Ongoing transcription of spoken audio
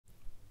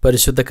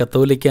പരിശുദ്ധ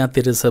കത്തോലിക്കാ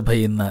തിരുസഭ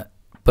ഇന്ന്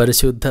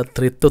പരിശുദ്ധ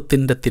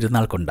ത്രിത്വത്തിൻ്റെ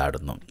തിരുനാൾ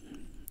കൊണ്ടാടുന്നു.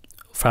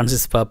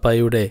 ഫ്രാൻസിസ്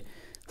പാപ്പായുടെ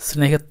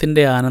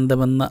സ്നേഹത്തിൻ്റെ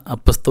ആനന്ദമെന്ന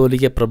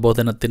അപ്പസ്തോലിക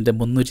പ്രബോധനത്തിൻ്റെ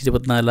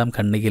 324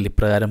 ഖണ്ഡികയിൽ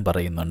ഇപ്രകാരം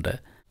പറയുന്നുണ്ട്: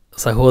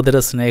 സഹോദര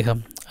സ്നേഹം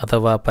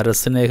അഥവാ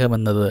പരസ്നേഹം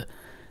എന്നത്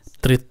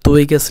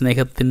ത്രിത്വിക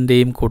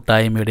സ്നേഹത്തിൻ്റെയും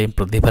കൂട്ടായ്മയുടെയും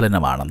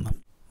പ്രതിഫലനമാണെന്ന്.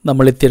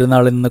 നമ്മൾ ഈ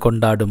തിരുനാളിൽ നിന്ന്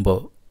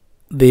കൊണ്ടാടുമ്പോൾ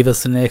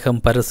ദൈവസ്നേഹം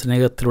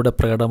പരസ്നേഹത്തിലൂടെ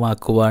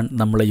പ്രകടമാക്കുവാൻ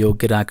നമ്മളെ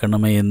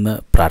യോഗ്യരാക്കണമേ എന്ന്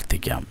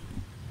പ്രാർത്ഥിക്കാം.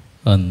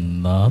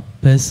 അന്നാ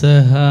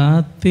പെസഹ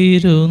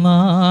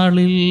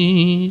തിരുനാളിൽ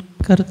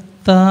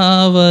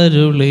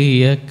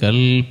കർത്താവരുളിയ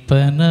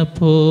കൽപ്പന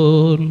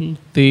പോൽ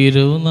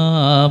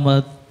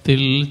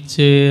തിരുനാമത്തിൽ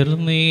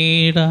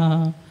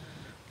ചേർന്നിടാം,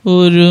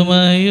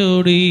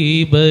 ഒരുമയോടി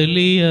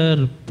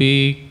ബലിയർപ്പിക്കാം.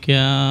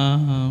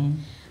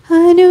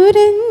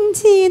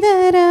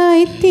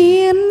 അനുരഞ്ജിതരായി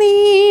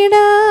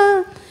തീർന്നിടാം,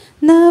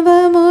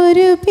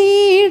 നവമൊരു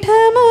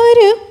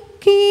പീഠമൊരുക്കിടാം.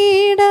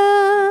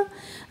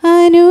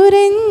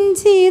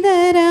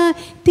 അനുരഞ്ജിതരായി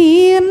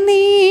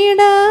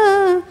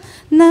തീർന്നിടാം,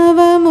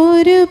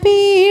 നവമൊരു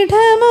പീഠമൊരുക്കിടാം.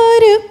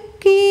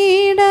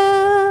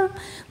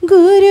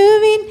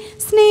 ഗുരുവിൻ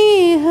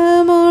സ്നേഹമൊടിയാകും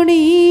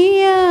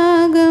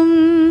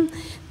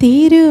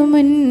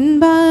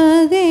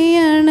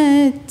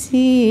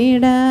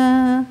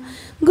തിരുമുൻപാകയണച്ചിടാം.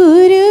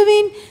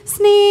 ഗുരുവിൻ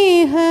സ്നേഹമൊടിയാകും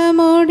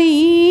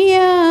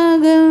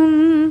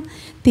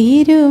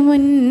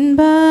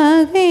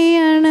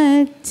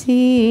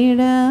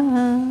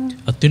തിരുമുൻപാകയണച്ചിടാം.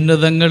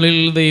 അത്യുന്നതങ്ങളിൽ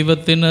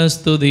ദൈവത്തിന്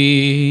സ്തുതി,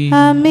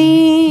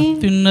 ആമേൻ.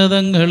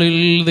 അത്യുന്നതങ്ങളിൽ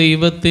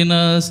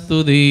ദൈവത്തിന്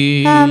സ്തുതി,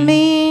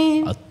 ആമേൻ.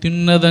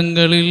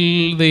 അത്യുന്നതങ്ങളിൽ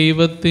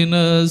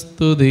ദൈവത്തിന്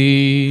സ്തുതി.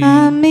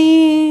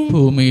 ആമേൻ.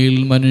 ഭൂമിയിൽ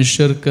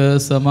മനുഷ്യർക്ക്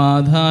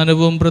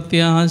സമാധാനവും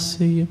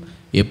പ്രത്യാശയും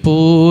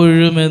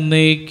എപ്പോഴും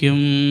എന്നേക്കും.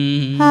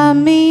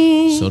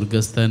 ആമേൻ.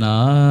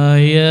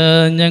 സ്വർഗസ്ഥനായ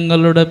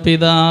ഞങ്ങളുടെ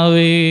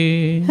പിതാവേ,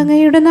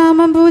 അങ്ങയുടെ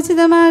നാമം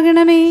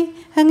പൂജിതമാകണമേ,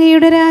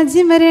 അങ്ങയുടെ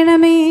രാജ്യം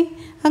വരണമേ.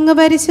 അങ്ങ്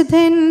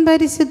പരിശുദ്ധൻ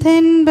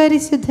പരിശുദ്ധൻ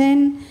പരിശുദ്ധൻ.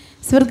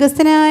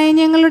 സ്വർഗസ്ഥനായ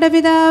ഞങ്ങളുടെ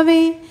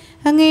പിതാവേ,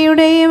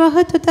 അങ്ങയുടെ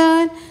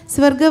മഹത്വത്താൽ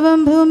സ്വർഗവും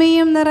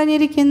ഭൂമിയും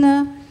നിറഞ്ഞിരിക്കുന്ന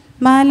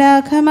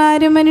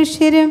മാലാഖമാരും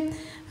മനുഷ്യരും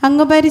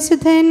അങ്ങ്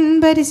പരിശുദ്ധൻ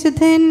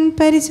പരിശുദ്ധൻ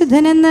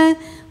പരിശുദ്ധനെന്ന്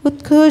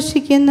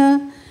ഉദ്ഘോഷിക്കുന്നു.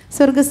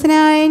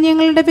 സ്വർഗസ്ഥനായ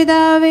ഞങ്ങളുടെ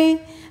പിതാവേ,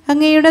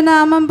 അങ്ങയുടെ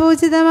നാമം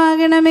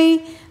പൂജിതമാകണമേ,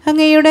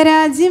 അങ്ങയുടെ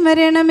രാജ്യം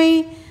വരണമേ.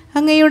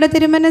 അങ്ങയുടെ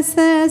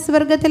തിരുമനസ്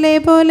സ്വർഗത്തിലെ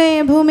പോലെ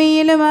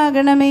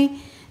ഭൂമിയിലുമാകണമേ.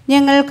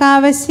 ഞങ്ങൾക്ക്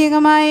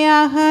ആവശ്യകമായ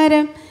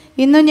ആഹാരം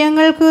ഇന്നു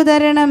ഞങ്ങൾക്ക്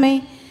തരണമേ.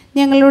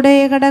 ഞങ്ങളുടെ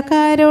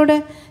കടക്കാരോട്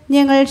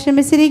ഞങ്ങൾ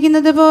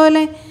ക്ഷമിച്ചിരിക്കുന്നത്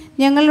പോലെ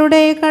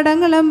ഞങ്ങളുടെ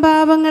കടങ്ങളും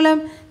പാപങ്ങളും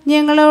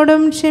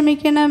ഞങ്ങളോടും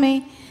ക്ഷമിക്കണമേ.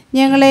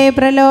 ഞങ്ങളെ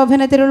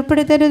പ്രലോഭനത്തിൽ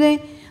ഉൾപ്പെടുത്തരുതേ,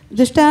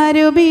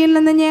 ദുഷ്ടാരൂപിയിൽ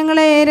നിന്ന്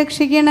ഞങ്ങളെ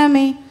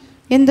രക്ഷിക്കണമേ.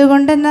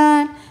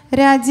 എന്തുകൊണ്ടെന്നാൽ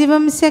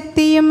രാജ്യവും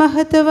ശക്തിയും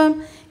മഹത്വവും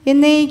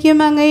എന്നേക്കും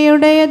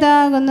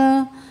അങ്ങയുടേതാകുന്നു.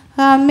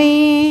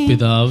 ആമേൻ.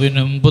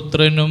 പിതാവിനും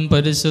പുത്രനും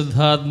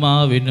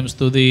പരിശുദ്ധാത്മാവിനും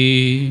സ്തുതി,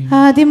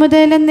 ആദ്യം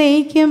മുതൽ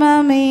എന്നേക്കും.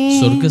 ആമേൻ.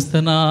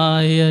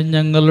 സ്വർഗസ്ഥനായ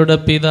ഞങ്ങളുടെ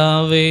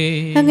പിതാവേ,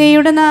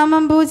 അങ്ങയുടെ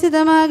നാമം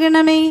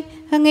പൂജിതമാകണമേ,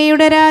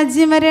 അങ്ങയുടെ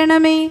രാജ്യം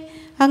വരണമേ.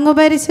 അങ്ങ്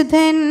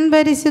പരിശുദ്ധൻ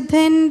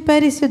പരിശുദ്ധൻ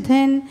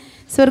പരിശുദ്ധൻ.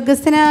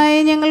 സ്വർഗസ്ഥനായ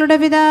ഞങ്ങളുടെ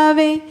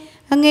പിതാവേ,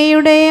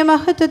 അങ്ങയുടെ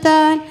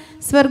മഹത്വത്താൽ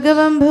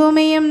സ്വർഗവും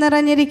ഭൂമിയും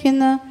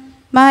നിറഞ്ഞിരിക്കുന്നു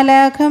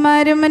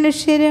മാലാഖമാരും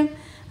മനുഷ്യരും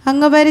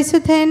അങ്ങ്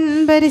പരിശുദ്ധൻ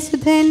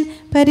പരിശുദ്ധൻ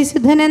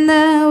പരിശുദ്ധനെന്ന്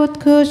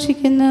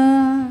ഉദ്ഘോഷിക്കുന്നു.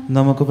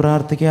 നമുക്ക്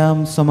പ്രാർത്ഥിക്കാം.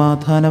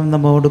 സമാധാനം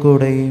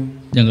നമ്മോടുകൂടെ.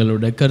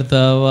 ഞങ്ങളുടെ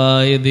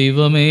കർത്താവായ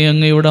ദൈവമേ,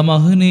 അങ്ങയുടെ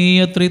മഹനീയ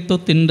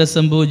ത്രിത്വത്തിൻ്റെ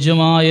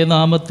സമ്പൂജ്യമായ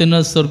നാമത്തിന്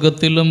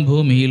സ്വർഗത്തിലും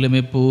ഭൂമിയിലും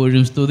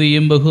എപ്പോഴും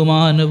സ്തുതിയും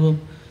ബഹുമാനവും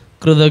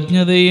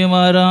കൃതജ്ഞതയും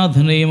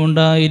ആരാധനയും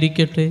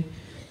ഉണ്ടായിരിക്കട്ടെ.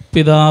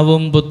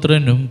 പിതാവും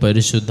പുത്രനും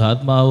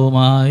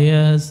പരിശുദ്ധാത്മാവുമായ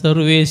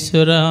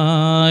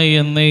സർവേശ്വരായ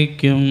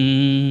എന്നേക്കും.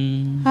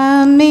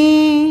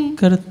 ആമേൻ.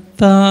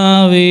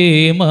 കർത്താവേ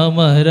മമ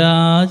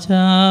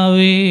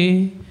രാജാവേ,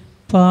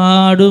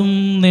 പാടും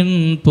നിൻ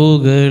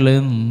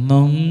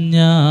പുകളെന്നും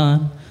ഞാൻ.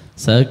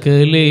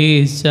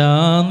 സകലേശാ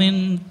നിൻ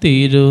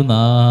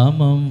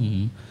തിരുനാമം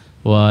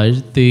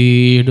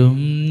വാഴ്ത്തിയിടും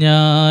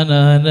ഞാൻ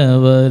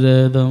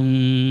അനവരതം.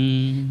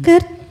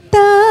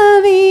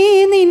 കർത്താവേ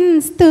നിൻ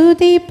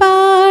സ്തുതി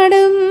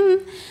പാടും,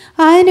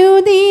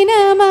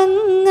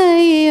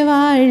 അനുദിനമങ്ങയെ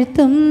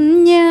വാഴ്ത്തും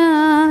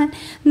ഞാൻ.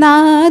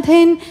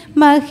 നാഥൻ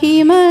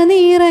മഹിമ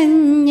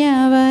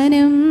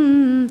നിറഞ്ഞവനും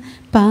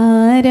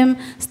പാരം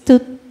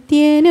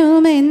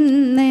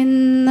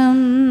സ്തുത്യനുമെന്നെന്നും.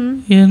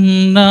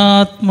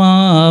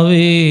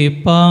 എന്നാത്മാവേ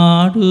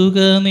പാടുക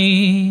നീ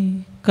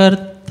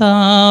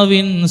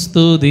കർത്താവിൻ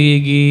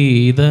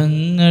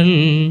സ്തുതിഗീതങ്ങൾ.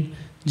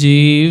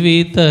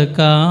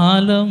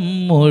 ജീവിതകാലം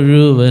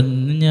മുഴുവൻ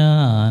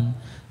ഞാൻ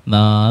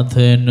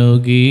നാഥനു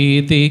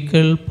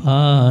ഗീതികൾ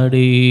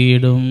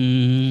പാടിയിടും.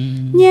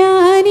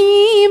 ഞാനീ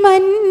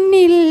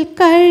മണ്ണിൽ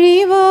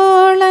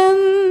കഴിവോളം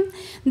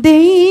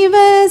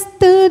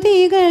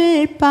ദൈവസ്തുതികൾ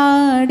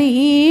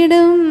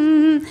പാടിയിടും.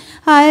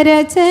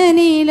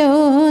 അരച്ചനിലോ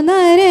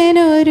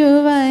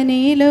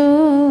നരനൊരുവനിലോ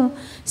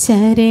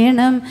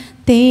ശരണം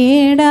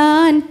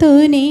തേടാൻ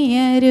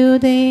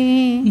തുനിയരുതേ.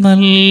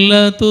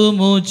 നല്ലതുമുചിതവുമല്ലോ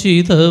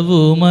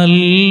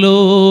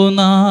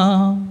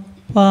നാം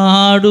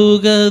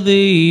പാടുക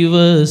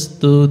ദൈവസ്തുതിഗീതം,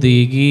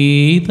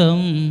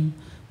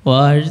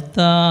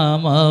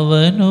 വാഴ്ത്താം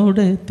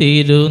അവനുടെ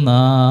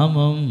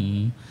തിരുനാമം,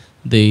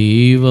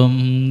 ദൈവം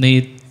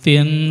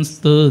നിത്യൻ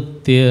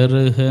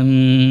സ്തുത്യർഹൻ.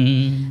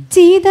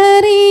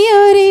 ചിതറിയൊരിസ്രയേൽ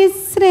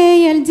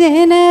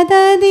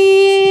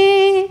ജനതതിയെ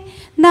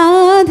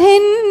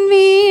നാഥൻ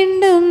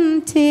വീണ്ടും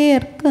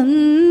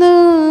ചേർക്കുന്നു.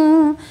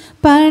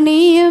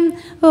 പണിയും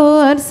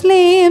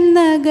ഓർസ്ലേം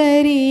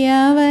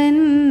നഗരിയവൻ,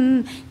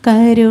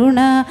 കരുണ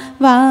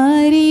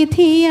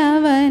വാരിധിയവനല്ലോ.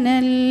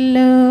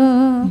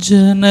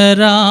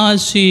 ജനരാശികളുടെ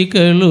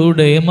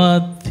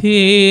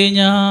മധ്യേ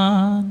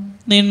ഞാൻ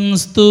നിൻ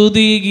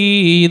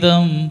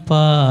സ്തുതിഗീതം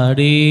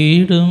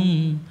പാടിയിടും,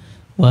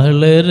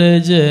 വളരെ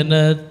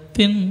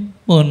ജനത്തിൻ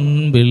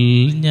മുൻപിൽ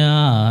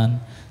ഞാൻ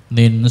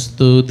നിൻ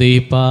സ്തുതി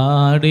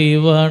പാടി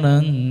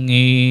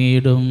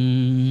വണങ്ങിടും.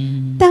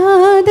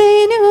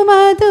 താതനും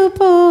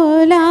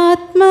അതുപോലാത്മജനും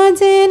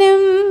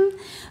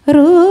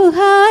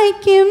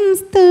റൂഹായ്ക്കും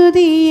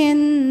സ്തുതി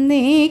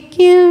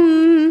എന്നേക്കും,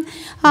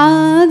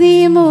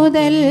 ആദിമുതൽക്കെന്നതുപോലെ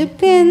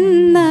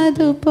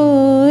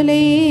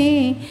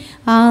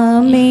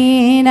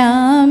ആമേൻ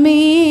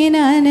ആമേൻ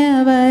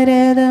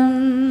അനവരതം.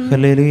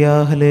 Hallelujah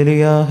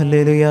hallelujah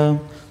hallelujah.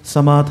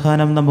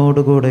 സമാധാനം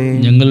നമ്മോടുകൂടെ.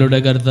 ഞങ്ങളുടെ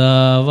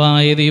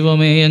കർത്താവായ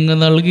ദൈവമേ, അങ്ങ്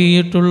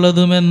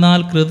നൽകിയിട്ടുള്ളതും എന്നാൽ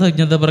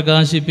കൃതജ്ഞത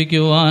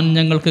പ്രകാശിപ്പിക്കുവാൻ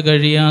ഞങ്ങൾക്ക്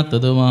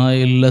കഴിയാത്തതുമായ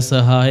എല്ലാ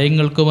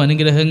സഹായങ്ങൾക്കും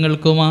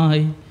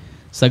അനുഗ്രഹങ്ങൾക്കുമായി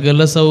സകല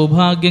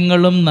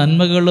സൗഭാഗ്യങ്ങളും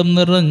നന്മകളും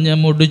നിറഞ്ഞ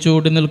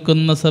മുടിചൂടി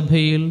നിൽക്കുന്ന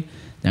സഭയിൽ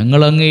ഞങ്ങൾ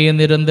അങ്ങയെ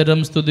നിരന്തരം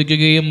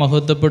സ്തുതിക്കുകയും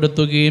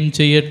മഹത്വപ്പെടുത്തുകയും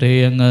ചെയ്യട്ടെ.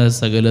 അങ്ങ്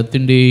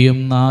സകലത്തിൻ്റെയും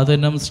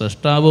നാഥനും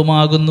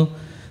സ്രഷ്ടാവുമാകുന്നു.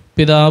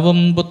 പിതാവും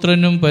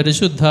പുത്രനും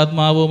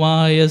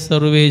പരിശുദ്ധാത്മാവുമായ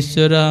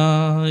സർവേശ്വരാ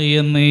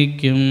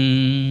എന്നേക്കും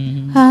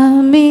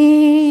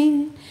ആമേൻ.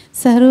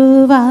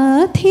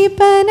 സർവാധിപനാം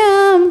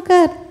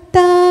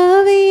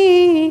കർത്താവേ,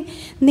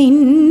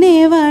 നിന്നെ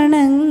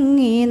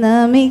വണങ്ങി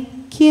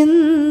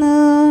നമിക്കുന്നു.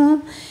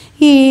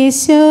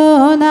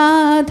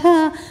 ഈശോനാഥ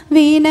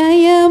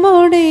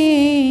വിനയമോടെ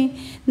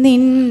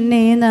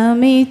നിന്നെ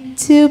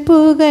നമിച്ചു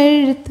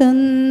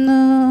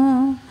പുകഴ്ത്തുന്നു.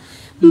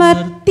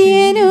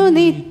 മർത്യനു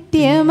നിത്യമഹോന്നതമാ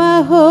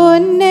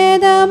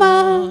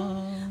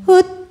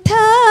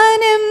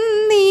ഉത്ഥാനം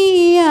നീ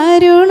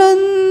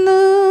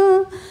അരുളുന്നു.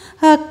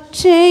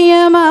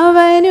 അക്ഷയമവനുടെ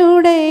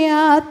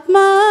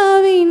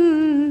ആത്മാവിൻ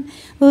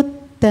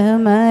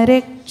ഉത്തമരക്ഷയുമേകുന്നു.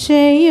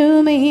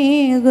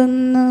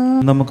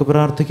 നമുക്ക്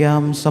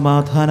പ്രാർത്ഥിക്കാം.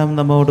 സമാധാനം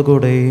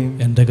നമ്മോടുകൂടെ.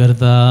 എൻ്റെ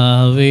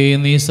കർത്താവേ,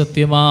 നീ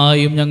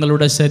സത്യമായും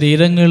ഞങ്ങളുടെ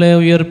ശരീരങ്ങളെ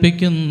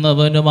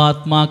ഉയർപ്പിക്കുന്നവനും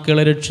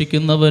ആത്മാക്കളെ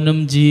രക്ഷിക്കുന്നവനും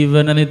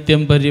ജീവനെ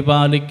നിത്യം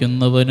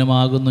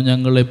പരിപാലിക്കുന്നവനുമാകുന്നു.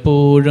 ഞങ്ങൾ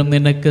എപ്പോഴും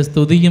നിനക്ക്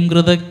സ്തുതിയും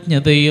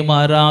കൃതജ്ഞതയും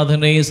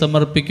ആരാധനയും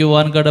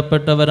സമർപ്പിക്കുവാൻ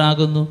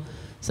കടപ്പെട്ടവരാകുന്നു.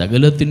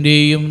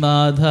 സകലത്തിൻ്റെയും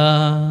നാഥ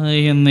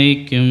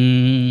എന്നേക്കും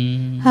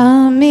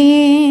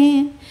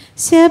ആമേൻ.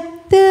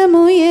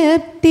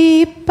 ശബ്ദമുയർത്തി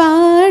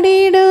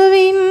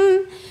പാടിടുവിൻ,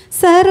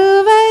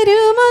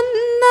 സർവരുമൊന്നായി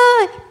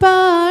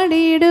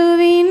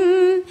പാടിടുവിൻ.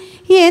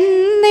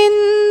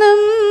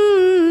 എന്നെന്നും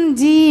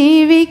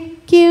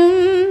ജീവിക്കും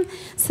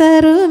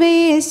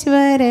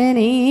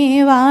സർവേശ്വരനെ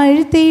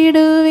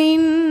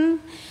വാഴ്ത്തിടുവിൻ.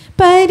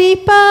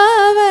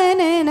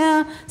 പരിപാവനന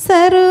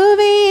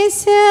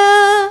സർവേശ,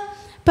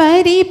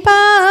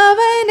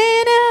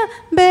 പരിപാവനന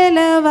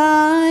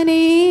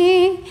ബലവാനേ,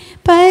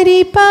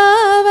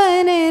 പരിപാവനനാം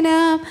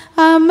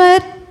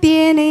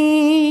അമർത്യനേ,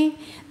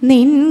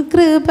 നിൻ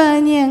കൃപ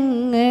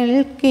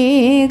ഞങ്ങൾക്കേകണമേ.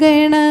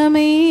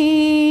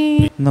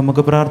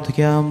 നമുക്ക്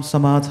പ്രാർത്ഥിക്കാം.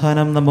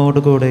 സമാധാനം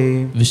നമ്മോടുകൂടെ.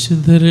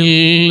 വിശുദ്ധരിൽ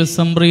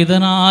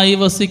സംപ്രീതനായി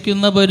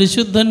വസിക്കുന്ന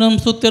പരിശുദ്ധനും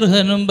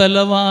സ്തുത്യർഹനും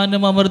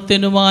ബലവാനും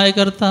അമർത്യനുമായ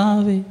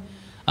കർത്താവേ,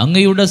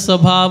 അങ്ങയുടെ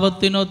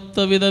സ്വഭാവത്തിനൊത്ത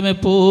വിധം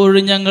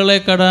എപ്പോഴും ഞങ്ങളെ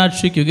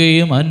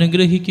കടാക്ഷിക്കുകയും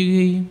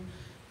അനുഗ്രഹിക്കുകയും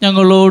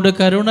ഞങ്ങളോട്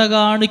കരുണ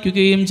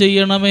കാണിക്കുകയും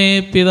ചെയ്യണമേ.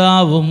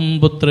 പിതാവും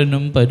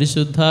പുത്രനും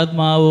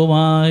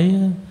പരിശുദ്ധാത്മാവുമായ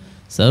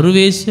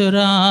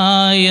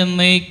സർവേശ്വരായ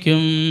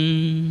എന്നേക്കും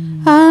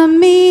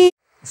ആമേൻ.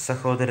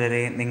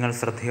 സഹോദരരെ, നിങ്ങൾ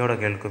ശ്രദ്ധയോടെ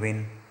കേൾക്കുവിൻ.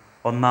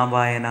 ഒന്നാം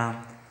വായന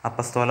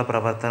അപ്പസ്തോല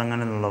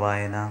പ്രവർത്തനങ്ങളിലുള്ള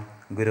വായന.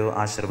 ഗുരു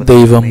ആശീർവദിക്കട്ടെ.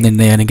 ദൈവം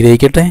നിന്നെ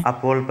അനുഗ്രഹിക്കട്ടെ.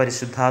 അപ്പോൾ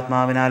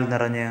പരിശുദ്ധാത്മാവിനാൽ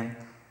നിറഞ്ഞ്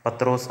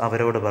പത്രോസ്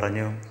അവരോട്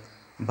പറഞ്ഞു,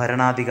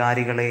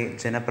 ഭരണാധികാരികളെ,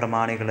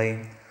 ജനപ്രമാണികളെ,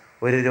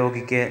 ഒരു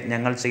രോഗിക്ക്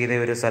ഞങ്ങൾ ചെയ്ത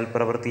ഒരു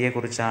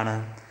സൽപ്രവൃത്തിയെക്കുറിച്ചാണ്,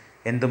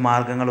 എന്തു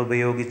മാർഗങ്ങൾ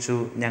ഉപയോഗിച്ചു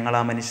ഞങ്ങൾ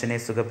ആ മനുഷ്യനെ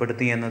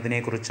സുഖപ്പെടുത്തി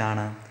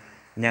എന്നതിനെക്കുറിച്ചാണ്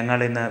ഞങ്ങൾ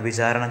ഇന്ന്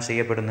വിചാരണ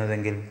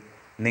ചെയ്യപ്പെടുന്നതെങ്കിൽ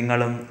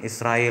നിങ്ങളും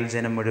ഇസ്രായേൽ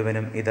ജനം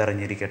മുഴുവനും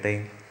ഇതറിഞ്ഞിരിക്കട്ടെ.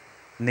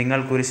 നിങ്ങൾ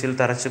കുരിശിൽ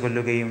തറച്ചു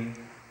കൊല്ലുകയും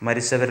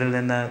മരിച്ചവരിൽ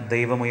നിന്ന്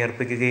ദൈവം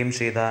ഉയർപ്പിക്കുകയും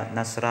ചെയ്ത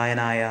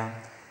നസ്രായനായ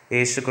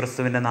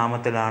യേശുക്രിസ്തുവിൻ്റെ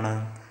നാമത്തിലാണ്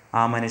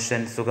ആ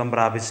മനുഷ്യൻ സുഖം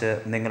പ്രാപിച്ച്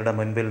നിങ്ങളുടെ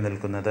മുൻപിൽ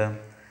നിൽക്കുന്നത്.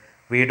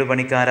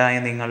 വീടുപണിക്കാരായ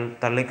നിങ്ങൾ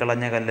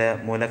തള്ളിക്കളഞ്ഞ കല്ല്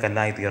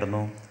മൂലക്കല്ലായി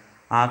തീർന്നു.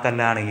 ആ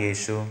കല്ലാണ്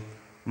യേശു.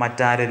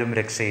 മറ്റാരും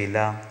രക്ഷയില്ല.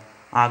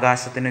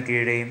 ആകാശത്തിനു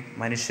കീഴെ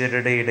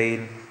മനുഷ്യരുടെ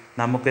ഇടയിൽ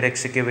നമുക്ക്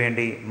രക്ഷയ്ക്ക്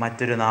വേണ്ടി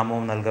മറ്റൊരു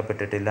നാമവും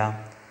നൽകപ്പെട്ടിട്ടില്ല.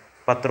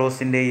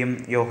 പത്രോസിൻ്റെയും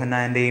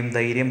യോഹന്നാൻ്റെയും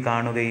ധൈര്യം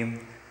കാണുകയും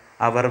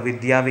അവർ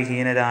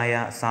വിദ്യാവിഹീനരായ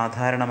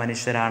സാധാരണ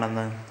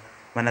മനുഷ്യരാണെന്ന്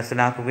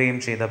മനസ്സിലാക്കുകയും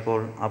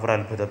ചെയ്തപ്പോൾ അവർ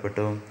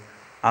അത്ഭുതപ്പെട്ടു.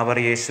 അവർ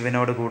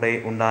യേശുവിനോട് കൂടെ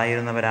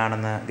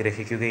ഉണ്ടായിരുന്നവരാണെന്ന്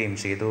ഗ്രഹിക്കുകയും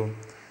ചെയ്തു.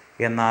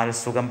 എന്നാൽ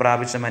സുഖം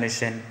പ്രാപിച്ച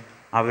മനുഷ്യൻ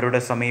അവരുടെ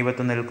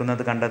സമീപത്ത്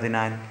നിൽക്കുന്നത്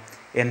കണ്ടതിനാൽ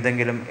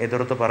എന്തെങ്കിലും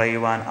എതിർത്തു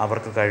പറയുവാൻ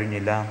അവർക്ക്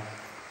കഴിഞ്ഞില്ല.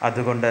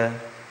 അതുകൊണ്ട്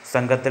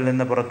സംഘത്തിൽ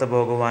നിന്ന് പുറത്തു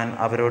പോകുവാൻ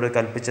അവരോട്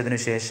കൽപ്പിച്ചതിനു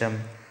ശേഷം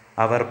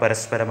അവർ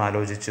പരസ്പരം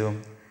ആലോചിച്ചു,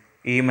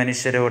 ഈ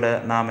മനുഷ്യരോട്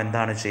നാം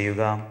എന്താണ്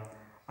ചെയ്യുക?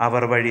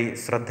 അവർ വഴി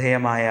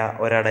ശ്രദ്ധേയമായ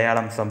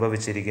ഒരടയാളം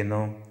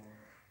സംഭവിച്ചിരിക്കുന്നു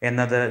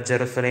എന്നത്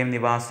ജെറുസലേം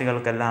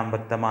നിവാസികൾക്കെല്ലാം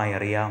വ്യക്തമായി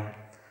അറിയാം.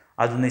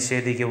 അത്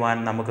നിഷേധിക്കുവാൻ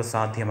നമുക്ക്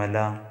സാധ്യമല്ല.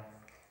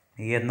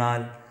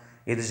 എന്നാൽ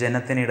ഇത്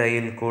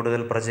ജനത്തിനിടയിൽ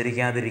കൂടുതൽ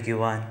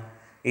പ്രചരിക്കാതിരിക്കുവാൻ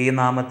ഈ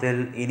നാമത്തിൽ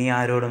ഇനി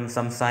ആരോടും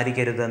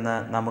സംസാരിക്കരുതെന്ന്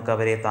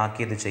നമുക്കവരെ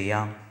താക്കീത്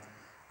ചെയ്യാം.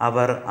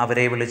 അവർ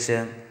അവരെ വിളിച്ച്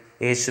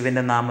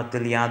യേശുവിൻ്റെ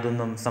നാമത്തിൽ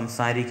യാതൊന്നും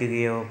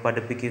സംസാരിക്കുകയോ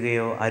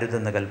പഠിപ്പിക്കുകയോ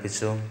അരുതെന്ന്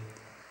കൽപ്പിച്ചു.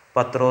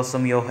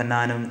 പത്രോസും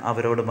യോഹന്നാനും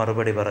അവരോട്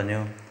മറുപടി പറഞ്ഞു,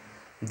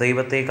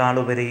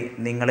 ദൈവത്തെക്കാളുപരി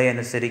നിങ്ങളെ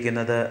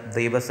അനുസരിക്കുന്നത്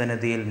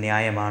ദൈവസന്നിധിയിൽ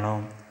ന്യായമാണോ?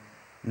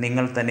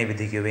 നിങ്ങൾ തന്നെ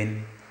വിധിക്കുവിൻ.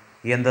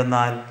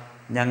 എന്തെന്നാൽ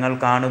ഞങ്ങൾ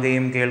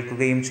കാണുകയും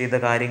കേൾക്കുകയും ചെയ്ത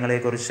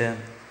കാര്യങ്ങളെക്കുറിച്ച്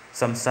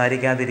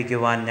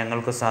സംസാരിക്കാതിരിക്കുവാൻ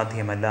ഞങ്ങൾക്ക്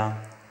സാധ്യമല്ല.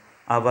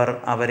 അവർ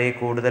അവരെ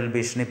കൂടുതൽ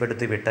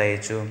ഭീഷണിപ്പെടുത്തി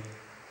വിട്ടയച്ചു.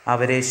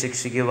 അവരെ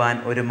ശിക്ഷിക്കുവാൻ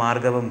ഒരു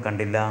മാർഗവും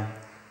കണ്ടില്ല.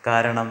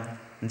 കാരണം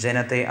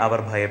ജനത്തെ അവർ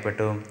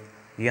ഭയപ്പെട്ടു.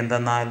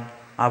 എന്തെന്നാൽ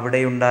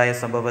അവിടെയുണ്ടായ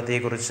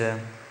സംഭവത്തെക്കുറിച്ച്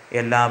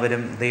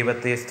എല്ലാവരും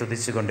ദൈവത്തെ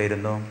സ്തുതിച്ചു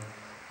കൊണ്ടിരുന്നു.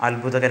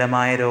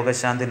 അത്ഭുതകരമായ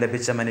രോഗശാന്തി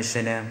ലഭിച്ച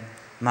മനുഷ്യന്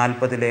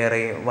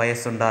 40-ലേറെ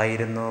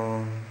വയസ്സുണ്ടായിരുന്നു.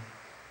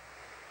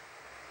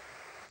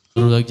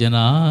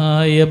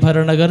 സർവജ്ഞനായ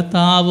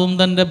ഭരണകർത്താവും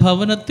തൻ്റെ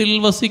ഭവനത്തിൽ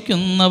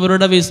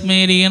വസിക്കുന്നവരുടെ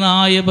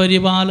വിസ്മരണീയനായ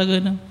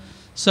പരിപാലകനും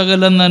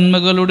സകല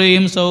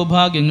നന്മകളുടെയും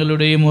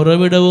സൗഭാഗ്യങ്ങളുടെയും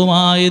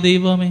ഉറവിടവുമായ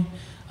ദൈവമേ,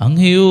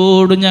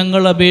 അങ്ങയോട്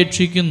ഞങ്ങൾ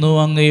അപേക്ഷിക്കുന്നു.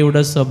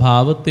 അങ്ങയുടെ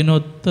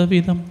സ്വഭാവത്തിനൊത്ത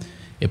വിധം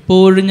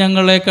എപ്പോഴും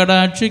ഞങ്ങളെ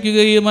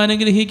കടാക്ഷിക്കുകയും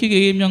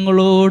അനുഗ്രഹിക്കുകയും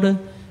ഞങ്ങളോട്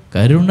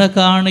കരുണ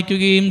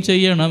കാണിക്കുകയും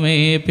ചെയ്യണമേ.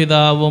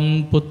 പിതാവും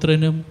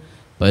പുത്രനും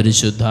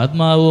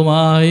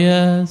പരിശുദ്ധാത്മാവുമായ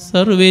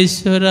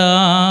സർവേശ്വരാ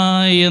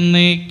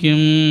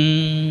എന്നേക്കും.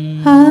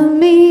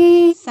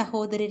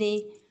 സഹോദരരെ,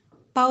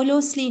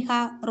 പൗലോസ്ലീഹ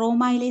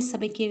റോമായിലെ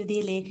സഭയ്ക്ക്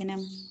എഴുതിയ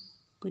ലേഖനം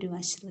ഗുരു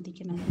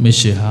ആശീർവദിക്കണം.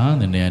 മിശിഹ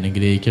നിന്നെ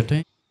അനുഗ്രഹിക്കട്ടെ.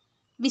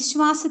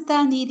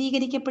 വിശ്വാസത്താൽ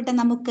നീതീകരിക്കപ്പെട്ട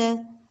നമുക്ക്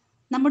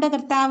നമ്മുടെ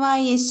കർത്താവായ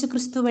യേശു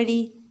ക്രിസ്തു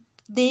വഴി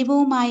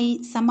ദൈവവുമായി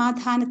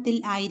സമാധാനത്തിൽ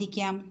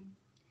ആയിരിക്കാം.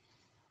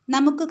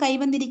 നമുക്ക്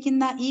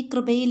കൈവന്നിരിക്കുന്ന ഈ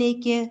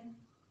കൃപയിലേക്ക്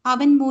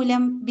അവൻ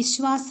മൂലം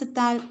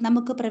വിശ്വാസത്താൽ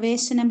നമുക്ക്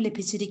പ്രവേശനം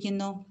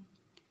ലഭിച്ചിരിക്കുന്നു.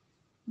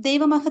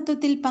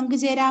 ദൈവമഹത്വത്തിൽ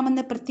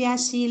പങ്കുചേരാമെന്ന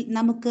പ്രത്യാശയിൽ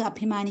നമുക്ക്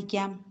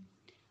അഭിമാനിക്കാം.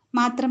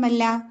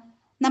 മാത്രമല്ല,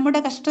 നമ്മുടെ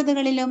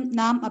കഷ്ടതകളിലും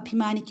നാം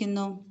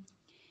അഭിമാനിക്കുന്നു.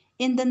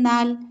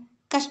 എന്തെന്നാൽ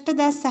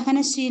കഷ്ടത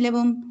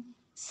സഹനശീലവും,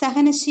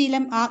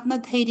 സഹനശീലം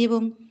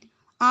ആത്മധൈര്യവും,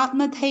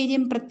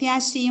 ആത്മധൈര്യം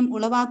പ്രത്യാശയും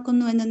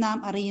ഉളവാക്കുന്നുവെന്ന് നാം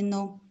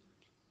അറിയുന്നു.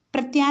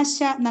 പ്രത്യാശ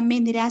നമ്മെ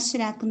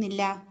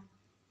നിരാശരാക്കുന്നില്ല.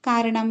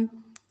 കാരണം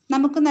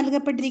നമുക്ക്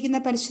നൽകപ്പെട്ടിരിക്കുന്ന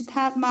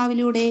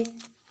പരിശുദ്ധാത്മാവിലൂടെ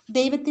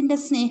ദൈവത്തിൻ്റെ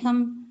സ്നേഹം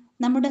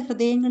നമ്മുടെ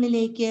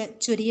ഹൃദയങ്ങളിലേക്ക്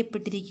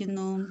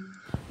ചൊരിയപ്പെട്ടിരിക്കുന്നു.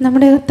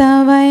 നമ്മുടെ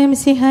കർത്താവായ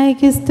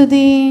മിശിഹായ്ക്ക്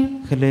സ്തുതി.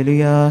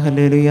 ഹല്ലേലൂയാ,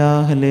 ഹല്ലേലൂയാ,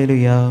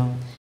 ഹല്ലേലൂയാ.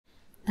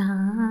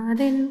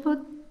 നാഥൻ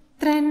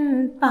പുത്രൻ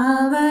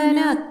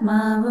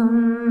പാവനാത്മാവും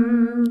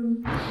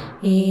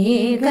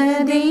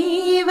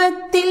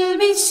ഏകദൈവത്തിൽ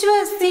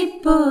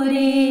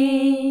വിശ്വസിപ്പോരേ,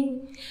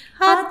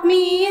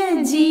 ആത്മീയ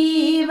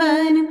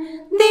ജീവനും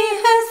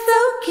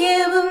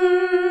ദേഹസൗഖ്യവും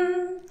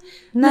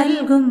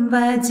നൽകും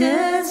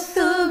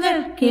വചസ്സുകൾ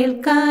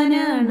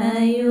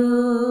കേൾക്കാനാണയോ.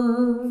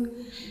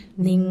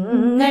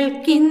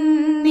 നിങ്ങൾക്കിന്നിതാ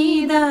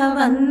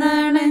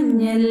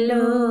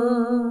വന്നണഞ്ഞല്ലോ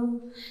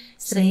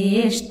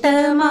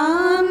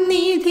ശ്രേഷ്ഠമാം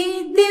നിധി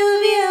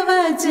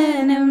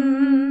ദിവ്യവചനം,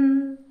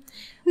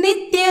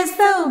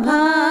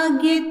 നിത്യസൗഭാഗ്യത്തിൻ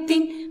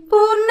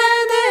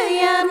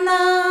പൂർണ്ണതയാർന്ന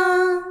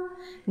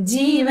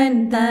ജീവൻ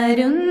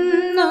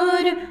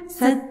തരുന്നൊരു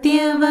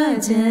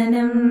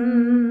സത്യവചനം.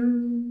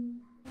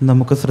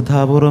 നമുക്ക്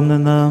ശ്രദ്ധാപൂർവം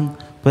നിന്ന്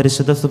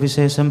പരിശുദ്ധ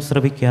സുവിശേഷം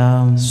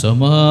ശ്രവിക്കാം.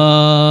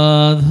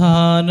 സമാധാനം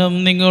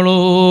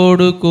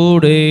നിങ്ങളോട്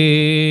കൂടെ.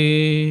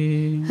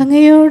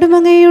 അങ്ങയോടും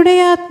അങ്ങയുടെ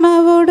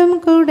ആത്മാവോടും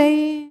കൂടെ.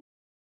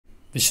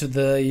 വിശുദ്ധ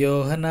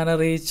യോഹന്നാൻ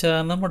അറിയിച്ച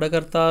നമ്മുടെ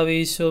കർത്താവ്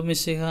ഈശോ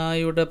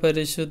മിശിഹായുടെ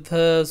പരിശുദ്ധ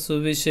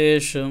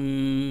സുവിശേഷം.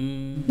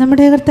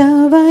 നമ്മുടെ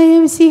കർത്താവായ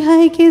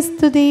മിശിഹായ്ക്ക്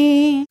സ്തുതി.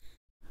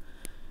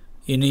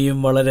 ഇനിയും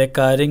വളരെ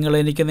കാര്യങ്ങൾ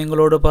എനിക്ക്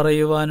നിങ്ങളോട്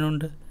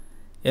പറയുവാനുണ്ട്,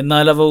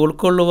 എന്നാൽ അവ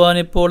ഉൾക്കൊള്ളുവാൻ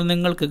ഇപ്പോൾ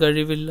നിങ്ങൾക്ക്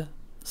കഴിവില്ല.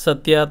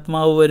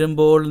 സത്യാത്മാവ്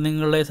വരുമ്പോൾ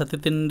നിങ്ങളെ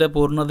സത്യത്തിൻ്റെ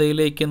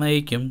പൂർണ്ണതയിലേക്ക്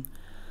നയിക്കും.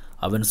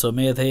 അവൻ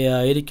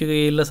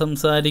സ്വമേധയായിരിക്കുകയില്ല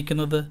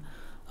സംസാരിക്കുന്നത്,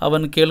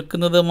 അവൻ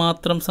കേൾക്കുന്നത്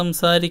മാത്രം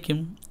സംസാരിക്കും.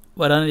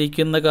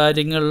 വരാനിരിക്കുന്ന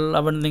കാര്യങ്ങൾ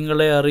അവൻ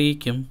നിങ്ങളെ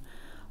അറിയിക്കും.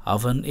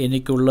 അവൻ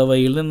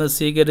എനിക്കുള്ളവയിൽ നിന്ന്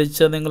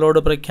സ്വീകരിച്ച് നിങ്ങളോട്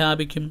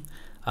പ്രഖ്യാപിക്കും.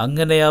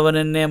 അങ്ങനെ അവൻ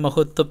എന്നെ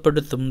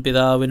മഹത്വപ്പെടുത്തും.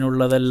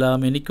 പിതാവിനുള്ളതെല്ലാം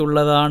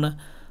എനിക്കുള്ളതാണ്.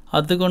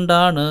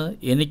 അതുകൊണ്ടാണ്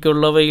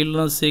എനിക്കുള്ളവയിൽ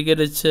നിന്ന്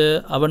സ്വീകരിച്ച്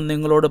അവൻ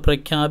നിങ്ങളോട്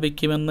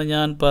പ്രഖ്യാപിക്കുമെന്ന്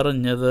ഞാൻ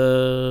പറഞ്ഞത്.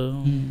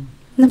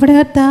 നമ്മുടെ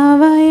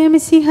കർത്താവായ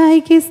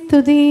മിശിഹായ്ക്ക്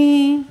സ്തുതി.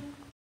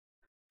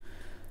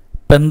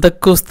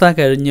 പെന്തക്കോസ്ത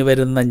കഴിഞ്ഞു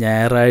വരുന്ന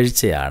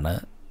ഞായറാഴ്ചയാണ്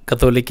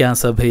കത്തോലിക്കാ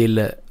സഭയിൽ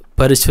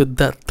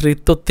പരിശുദ്ധ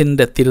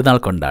ത്രിത്വത്തിൻ്റെ തിരുനാൾ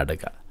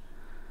കൊണ്ടാടുക.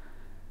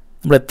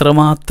 നമ്മൾ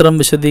എത്രമാത്രം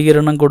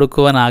വിശദീകരണം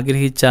കൊടുക്കുവാൻ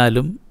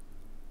ആഗ്രഹിച്ചാലും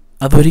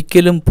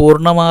അതൊരിക്കലും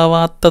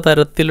പൂർണ്ണമാവാത്ത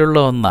തരത്തിലുള്ള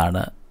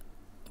ഒന്നാണ്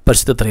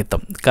പരിശുദ്ധ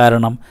ത്രിത്വം.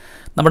 കാരണം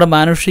നമ്മുടെ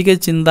മാനുഷിക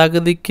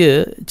ചിന്താഗതിക്ക്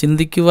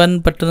ചിന്തിക്കുവാൻ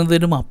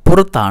പറ്റുന്നതിനും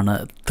അപ്പുറത്താണ്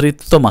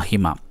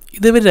ത്രിത്വമഹിമ.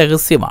 ഇതൊരു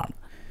രഹസ്യമാണ്.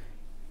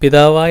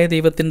 പിതാവായ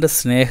ദൈവത്തിൻ്റെ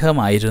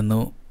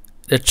സ്നേഹമായിരുന്നു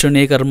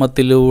രക്ഷണീയ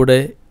കർമ്മത്തിലൂടെ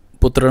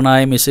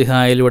പുത്രനായ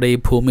മിശിഹായിലൂടെ ഈ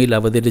ഭൂമിയിൽ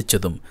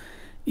അവതരിച്ചതും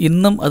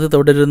ഇന്നും അത്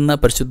തുടരുന്ന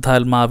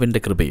പരിശുദ്ധാത്മാവിൻ്റെ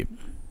കൃപയും.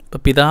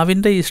 ഇപ്പോൾ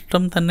പിതാവിൻ്റെ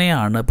ഇഷ്ടം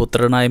തന്നെയാണ്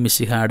പുത്രനായ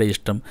മിശിഹായുടെ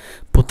ഇഷ്ടം,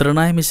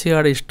 പുത്രനായ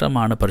മിശിഹായുടെ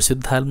ഇഷ്ടമാണ്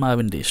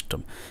പരിശുദ്ധാത്മാവിൻ്റെ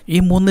ഇഷ്ടം. ഈ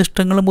മൂന്ന്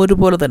ഇഷ്ടങ്ങളും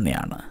ഒരുപോലെ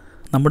തന്നെയാണ്.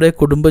 നമ്മുടെ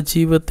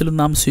കുടുംബജീവിതത്തിൽ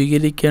നാം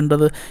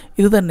സ്വീകരിക്കേണ്ടത്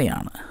ഇത്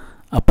തന്നെയാണ്.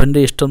 അപ്പൻ്റെ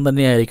ഇഷ്ടം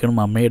തന്നെയായിരിക്കണം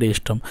അമ്മയുടെ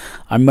ഇഷ്ടം,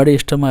 അമ്മയുടെ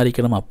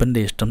ഇഷ്ടമായിരിക്കണം അപ്പൻ്റെ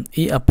ഇഷ്ടം.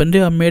 ഈ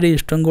അപ്പൻ്റെയും അമ്മയുടെയും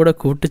ഇഷ്ടം കൂടെ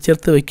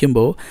കൂട്ടിച്ചേർത്ത്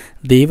വയ്ക്കുമ്പോൾ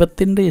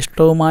ദൈവത്തിൻ്റെ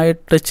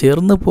ഇഷ്ടവുമായിട്ട്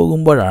ചേർന്ന്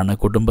പോകുമ്പോഴാണ്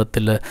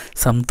കുടുംബത്തിൽ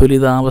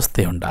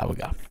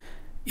സന്തുലിതാവസ്ഥയുണ്ടാവുക.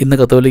 ഇന്ന്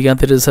കത്തോലിക്കാ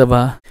തിരുസഭ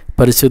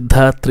പരിശുദ്ധ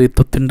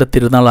ത്രിത്വത്തിൻ്റെ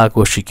തിരുനാൾ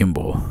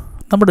ആഘോഷിക്കുമ്പോൾ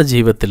നമ്മുടെ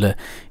ജീവിതത്തിൽ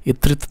ഈ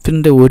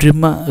ത്രിത്വത്തിൻ്റെ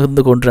ഒരുമ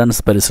എന്ന് കൊണ്ടുവരാൻ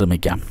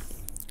പരിശ്രമിക്കാം.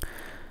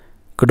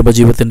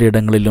 കുടുംബജീവിതത്തിൻ്റെ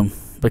ഇടങ്ങളിലും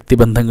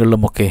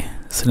വ്യക്തിബന്ധങ്ങളിലുമൊക്കെ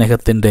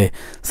സ്നേഹത്തിൻ്റെ,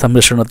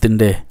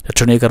 സംരക്ഷണത്തിൻ്റെ,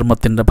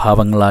 രക്ഷണീയകർമ്മത്തിൻ്റെ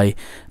ഭാവങ്ങളായി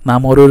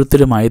നാം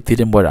ഓരോരുത്തരുമായി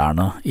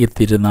തീരുമ്പോഴാണ് ഈ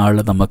തിരുനാൾ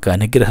നമുക്ക്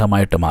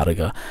അനുഗ്രഹമായിട്ട്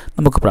മാറുക.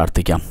 നമുക്ക്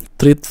പ്രാർത്ഥിക്കാം.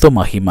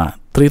 ത്രിത്വമഹിമ,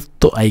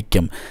 ത്രിത്വ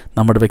ഐക്യം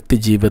നമ്മുടെ വ്യക്തി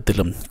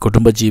ജീവിതത്തിലും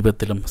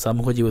കുടുംബജീവിതത്തിലും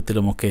സമൂഹ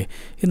ജീവിതത്തിലുമൊക്കെ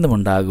ഇന്നും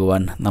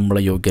ഉണ്ടാകുവാൻ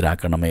നമ്മളെ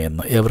യോഗ്യരാക്കണമേ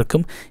എന്ന്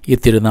ഏവർക്കും ഈ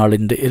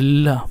തിരുനാളിൻ്റെ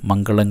എല്ലാ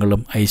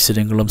മംഗളങ്ങളും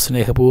ഐശ്വര്യങ്ങളും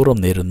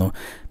സ്നേഹപൂർവ്വം നേരുന്നു.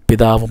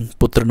 പിതാവും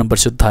പുത്രനും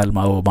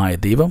പരിശുദ്ധാത്മാവുമായ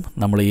ദൈവം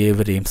നമ്മളെ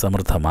ഏവരെയും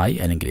സമൃദ്ധമായി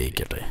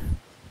അനുഗ്രഹിക്കട്ടെ.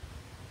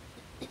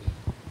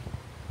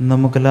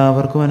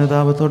 നമുക്കെല്ലാവർക്കും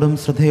അനുതാപത്തോടും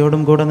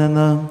ശ്രദ്ധയോടും കൂടെ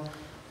നിന്ന്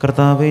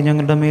കർത്താവേ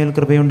ഞങ്ങളുടെ മേൽ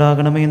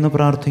കൃപയുണ്ടാകണമേ എന്ന്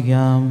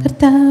പ്രാർത്ഥിക്കാം.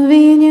 കർത്താവേ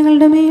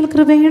ഞങ്ങളുടെ മേൽ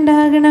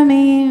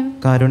കൃപയുണ്ടാകണമേ.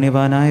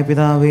 കാരുണ്യവാനായ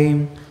പിതാവേ,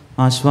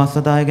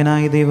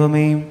 ആശ്വാസദായകനായ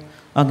ദൈവമേ,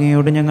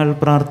 അങ്ങയോട് ഞങ്ങൾ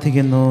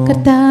പ്രാർത്ഥിക്കുന്നു.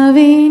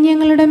 കർത്താവേ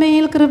ഞങ്ങളുടെ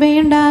മേൽ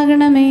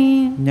കൃപയുണ്ടാകണമേ.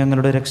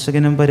 ഞങ്ങളുടെ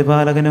രക്ഷകനും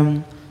പരിപാലകനും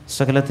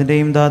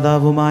സകലത്തിൻ്റെയും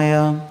ദാതാവുമായ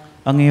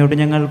അങ്ങയോട്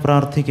ഞങ്ങൾ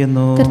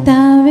പ്രാർത്ഥിക്കുന്നു.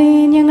 കർത്താവേ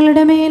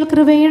ഞങ്ങളുടെ മേൽ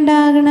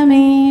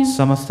കൃപയുണ്ടാകണമേ.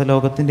 സമസ്ത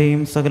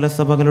ലോകത്തിൻ്റെയും സകല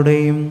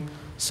സഭകളുടെയും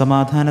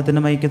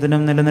സമാധാനത്തിനും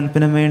ഐക്യത്തിനും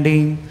നിലനിൽപ്പിനും വേണ്ടി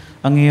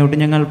അങ്ങയോട്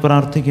ഞങ്ങൾ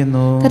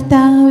പ്രാർത്ഥിക്കുന്നു.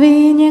 കർത്താവേ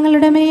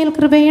ഞങ്ങളുടെ മേൽ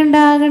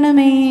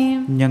കൃപയുണ്ടാകണമേ.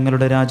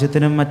 ഞങ്ങളുടെ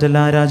രാജ്യത്തിനും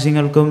മറ്റെല്ലാ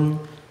രാജ്യങ്ങൾക്കും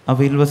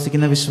അവയിൽ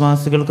വസിക്കുന്ന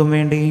വിശ്വാസികൾക്കും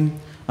വേണ്ടി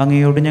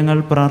അങ്ങയോട് ഞങ്ങൾ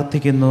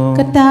പ്രാർത്ഥിക്കുന്നു.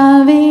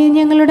 കർത്താവേ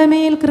ഞങ്ങളുടെ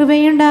മേൽ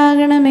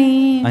കൃപയുണ്ടാകണമേ.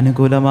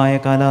 അനുകൂലമായ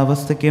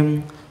കാലാവസ്ഥയ്ക്കും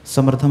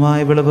സമൃദ്ധമായ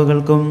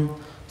വിളവുകൾക്കും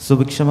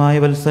സുഭിക്ഷമായ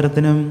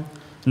വത്സരത്തിനും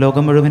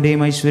ലോകം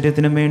മുഴുവൻ്റെയും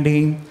ഐശ്വര്യത്തിനും വേണ്ടി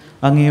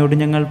അങ്ങയോട്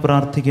ഞങ്ങൾ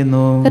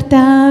പ്രാർത്ഥിക്കുന്നു.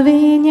 കർത്താവേ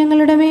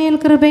ഞങ്ങളുടെ മേൽ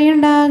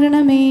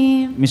കൃപയുണ്ടാകണമേ.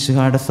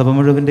 മിശിഹായുടെ സഭ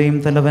മുഴുവൻ്റെയും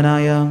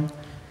തലവനായ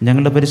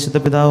ഞങ്ങളുടെ പരിശുദ്ധ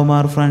പിതാവ്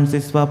മാർ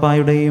ഫ്രാൻസിസ്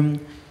പാപ്പായുടെയും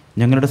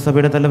ഞങ്ങളുടെ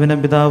സഭയുടെ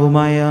തലവനും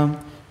പിതാവുമായ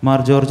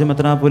മാർ ജോർജ്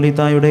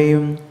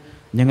മെത്രാപ്പൊലീത്തായുടെയും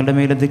ഞങ്ങളുടെ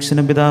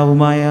മേലധ്യക്ഷനും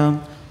പിതാവുമായ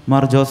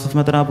മാർ ജോസഫ്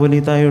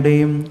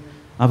മെത്രാപ്പൊലീത്തായുടെയും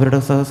അവരുടെ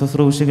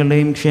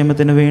സഹശുശ്രൂഷികളുടെയും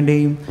ക്ഷേമത്തിനു വേണ്ടി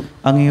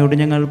അങ്ങയോട്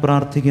ഞങ്ങൾ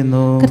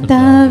പ്രാർത്ഥിക്കുന്നു.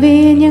 കർത്താവേ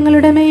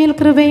ഞങ്ങളുടെ മേൽ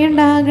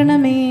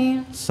കൃപയുണ്ടാകണമേ.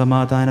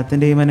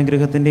 സമാധാനത്തിൻ്റെയും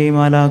അനുഗ്രഹത്തിൻ്റെയും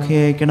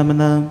ആലാഖയെ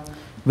അയക്കണമെന്ന്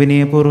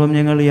വിനയപൂർവ്വം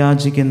ഞങ്ങൾ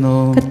യാചിക്കുന്നു.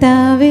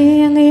 കർത്താവേ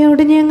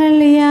അങ്ങയോട് ഞങ്ങൾ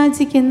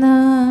യാചിക്കുന്നു.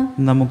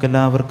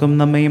 നമുക്കെല്ലാവർക്കും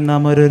നമ്മയും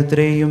നാം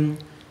ഓരോരുത്തരെയും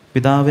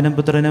പിതാവിനും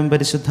പുത്രനും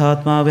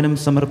പരിശുദ്ധാത്മാവിനും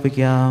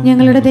സമർപ്പിക്കാം.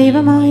 ഞങ്ങളുടെ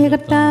ദൈവമായ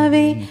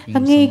കർത്താവേ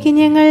അങ്ങേക്ക്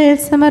ഞങ്ങൾ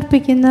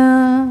സമർപ്പിക്കുന്നു.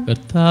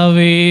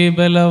 കർത്താവേ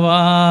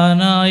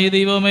ബലവാനായ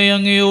ദൈവമേ,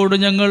 അങ്ങയോട്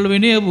ഞങ്ങൾ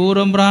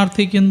വിനയപൂർവ്വം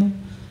പ്രാർത്ഥിക്കുന്നു.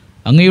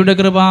 അങ്ങയുടെ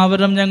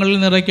കൃപാവരം ഞങ്ങളിൽ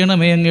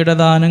നിറയ്ക്കണമേ. അങ്ങയുടെ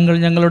ദാനങ്ങൾ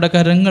ഞങ്ങളുടെ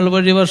കരങ്ങൾ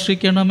വഴി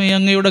വർഷിക്കണമേ.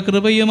 അങ്ങയുടെ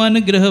കൃപയും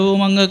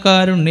അനുഗ്രഹവും അങ്ങ്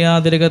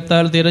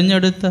കാരുണ്യാതിരകത്താൽ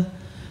തിരഞ്ഞെടുത്ത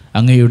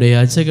അങ്ങയുടെ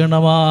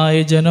അജഗണമായ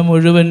ജനം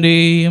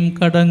മുഴുവൻ്റെയും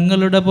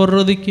കടങ്ങളുടെ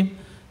പൊറുതിക്കും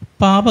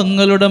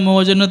പാപങ്ങളുടെ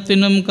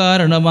മോചനത്തിനും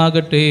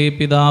കാരണമാകട്ടെ.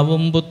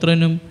 പിതാവും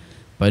പുത്രനും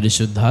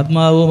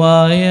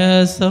പരിശുദ്ധാത്മാവുമായ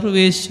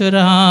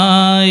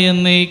സർവേശ്വരായ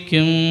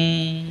എന്നേക്കും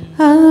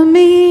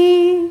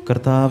ആമേൻ.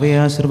 കർത്താവെ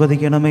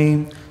ആശീർവദിക്കണമേ.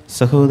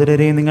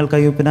 സഹോദരരെ, നിങ്ങൾ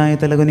കയ്യൊപ്പിനായി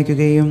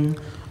തലകുനിക്കുകയും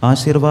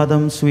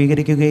ആശീർവാദം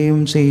സ്വീകരിക്കുകയും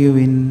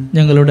ചെയ്യുവിൻ.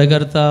 ഞങ്ങളുടെ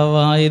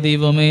കർത്താവായ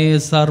ദൈവമേ,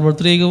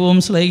 സാർവത്രികവും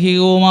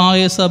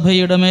ശ്ലൈഹികവുമായ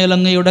സഭയുടെ മേൽ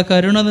അങ്ങയുടെ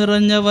കരുണ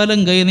നിറഞ്ഞ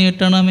വലം കൈ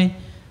നീട്ടണമേ.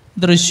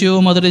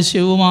 ദൃശ്യവും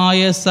അദൃശ്യവുമായ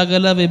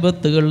സകല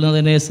വിപത്തുകളിൽ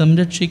അതിനെ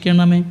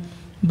സംരക്ഷിക്കണമേ.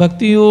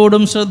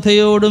 ഭക്തിയോടും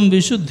ശ്രദ്ധയോടും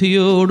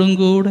വിശുദ്ധിയോടും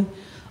കൂടെ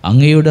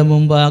അങ്ങയുടെ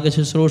മുമ്പാകെ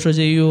ശുശ്രൂഷ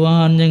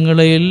ചെയ്യുവാൻ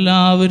ഞങ്ങളെ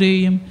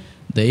എല്ലാവരെയും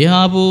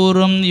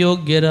ദയാപൂർവം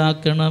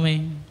യോഗ്യരാക്കണമേ.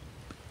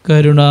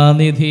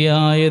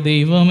 കരുണാനിധിയായ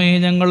ദൈവമേ,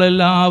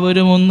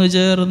 ഞങ്ങളെല്ലാവരും ഒന്നു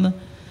ചേർന്ന്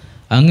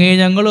അങ്ങേ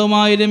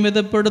ഞങ്ങളുമായി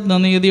രമ്യതപ്പെടുത്തുന്ന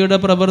നീതിയുടെ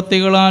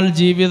പ്രവൃത്തികളാൽ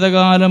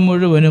ജീവിതകാലം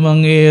മുഴുവനും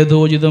അങ്ങേ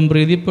യഥോചിതം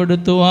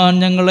പ്രീതിപ്പെടുത്തുവാൻ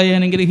ഞങ്ങളെ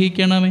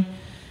അനുഗ്രഹിക്കണമേ.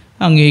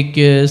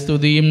 അങ്ങേക്ക്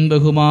സ്തുതിയും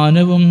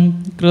ബഹുമാനവും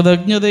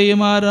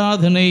കൃതജ്ഞതയും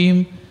ആരാധനയും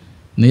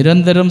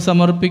നിരന്തരം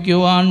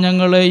സമർപ്പിക്കുവാൻ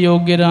ഞങ്ങളെ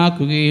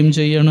യോഗ്യരാക്കുകയും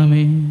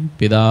ചെയ്യണമേ.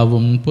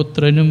 പിതാവും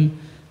പുത്രനും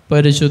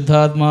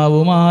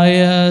പരിശുദ്ധാത്മാവുമായ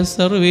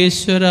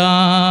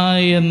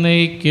സർവേശ്വരായ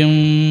എന്നേക്കും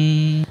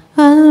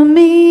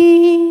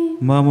ആമേൻ.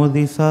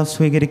 മാമോദീസ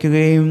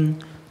സ്വീകരിക്കുകയും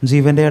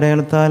ജീവന്റെ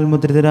അടയാളത്താൽ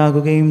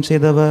മുദ്രിതരാകുകയും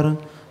ചെയ്തവർ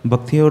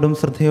ഭക്തിയോടും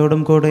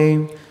ശ്രദ്ധയോടും കൂടെ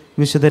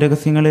വിശുദ്ധ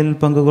രഹസ്യങ്ങളിൽ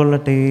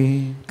പങ്കുകൊള്ളട്ടെ.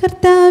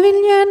 കർത്താവിൽ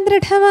ഞാൻ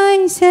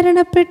ദൃഢമായി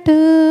ശരണപ്പെട്ടു.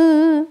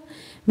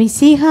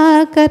 മിശിഹ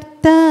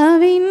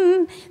കർത്താവിൻ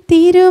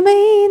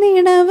തിരുമൈ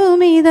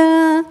നിണവുമിതാ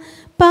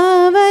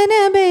പാവന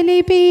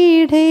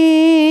ബലിപീഠേ.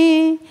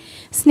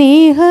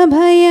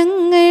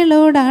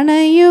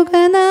 സ്നേഹഭയങ്ങളോടണയുക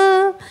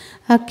നാം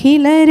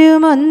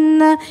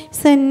അഖിലരുമൊന്ന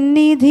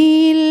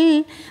സന്നിധിയിൽ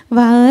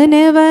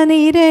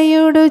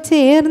വാനവനിരയോടു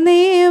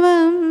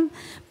ചേർന്നേവം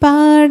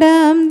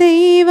പാടാം.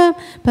 ദൈവം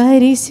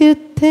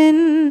പരിശുദ്ധൻ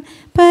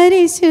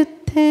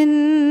പരിശുദ്ധൻ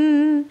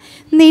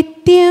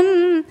നിത്യം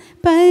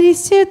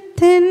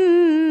പരിശുദ്ധൻ.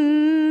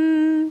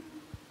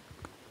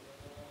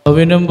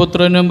 അവനും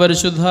പുത്രനും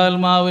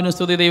പരിശുദ്ധാത്മാവിനും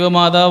സ്തുതി.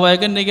 ദൈവമാതാവായ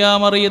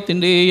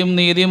കന്യകാമറിയത്തിൻ്റെയും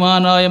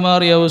നീതിമാനായ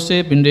മാറിയ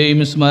ഔസേപ്പിൻ്റെയും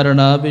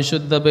സ്മരണ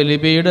വിശുദ്ധ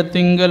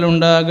ബലിപീഠത്തിങ്കൽ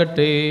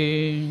ഉണ്ടാകട്ടെ.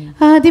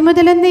 ആദ്യം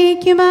മുതൽ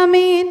എന്നേക്കും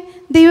ആമേൻ.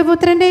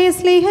 ദൈവപുത്രന്റെ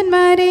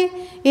സ്നേഹന്മാരെ,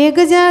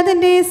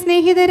 ഏകജാതന്റെ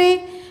സ്നേഹിതരെ,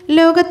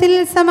 ലോകത്തിൽ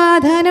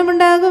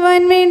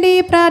സമാധാനമുണ്ടാകുവാൻ വേണ്ടി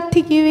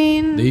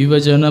പ്രാർത്ഥിക്കുവേൻ.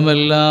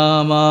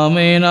 ദൈവജനമെല്ലാം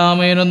ആമേൻ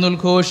ആമേൻ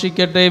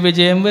എന്നുദ്ഘോഷിക്കട്ടെ.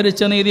 വിജയം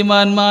വരിച്ച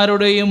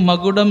നീതിമാന്മാരുടെയും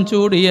മകുടം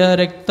ചൂടിയ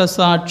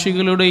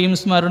രക്തസാക്ഷികളുടെയും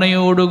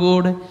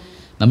സ്മരണയോടുകൂടെ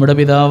നമ്മുടെ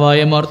പിതാവായ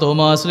മാർ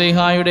തോമാസ്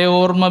ശ്ലീഹായുടെ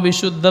ഓർമ്മ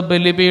വിശുദ്ധ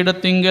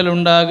ബലിപീഠത്തിങ്കൽ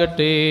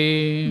ഉണ്ടാകട്ടെ.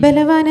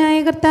 ബലവാനായ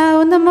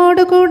കർത്താവ്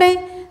നമ്മോടുകൂടെ,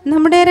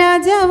 നമ്മുടെ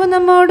രാജാവ്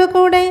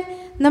നമ്മോടുകൂടെ,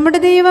 നമ്മുടെ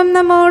ദൈവം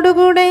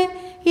നമ്മോടുകൂടെ,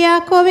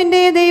 യാക്കോവിന്റെ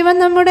ദൈവം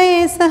നമ്മുടെ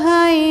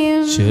സഹായം.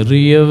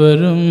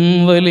 ചെറിയവരും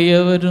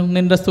വലിയവരും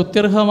നിന്റെ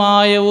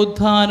സ്തുത്യർഹമായ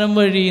ഉത്ഥാനം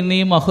വഴി നീ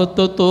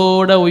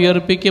മഹത്വത്തോടെ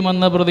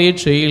ഉയർപ്പിക്കുമെന്ന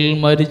പ്രതീക്ഷയിൽ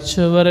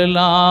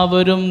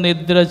മരിച്ചവരെല്ലാവരും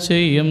നിദ്ര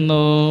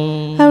ചെയ്യുന്നു.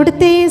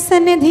 അവിടുത്തെ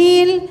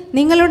സന്നിധിയിൽ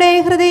നിങ്ങളുടെ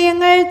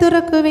ഹൃദയങ്ങൾ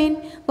തുറക്കുവിൻ.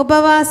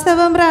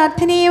 ഉപവാസവും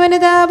പ്രാർത്ഥനയും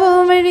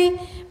അനുതാപവും വഴി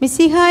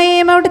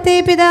മിശിഹായെയും അവിടുത്തെ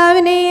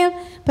പിതാവിനെയും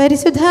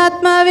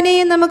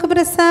പരിശുദ്ധാത്മാവിനെയും നമുക്ക്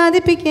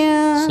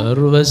പ്രസാദിപ്പിക്കാം.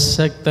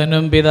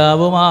 സർവശക്തനും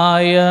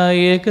പിതാവുമായ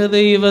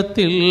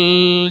ഏകദൈവത്തിൽ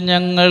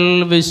ഞങ്ങൾ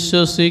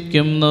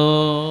വിശ്വസിക്കുന്നു.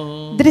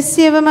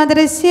 ദൃശ്യവും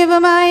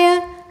അദൃശ്യവുമായ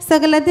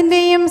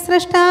സകലത്തിൻ്റെയും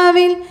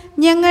സൃഷ്ടാവിൽ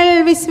ഞങ്ങൾ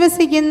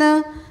വിശ്വസിക്കുന്നു.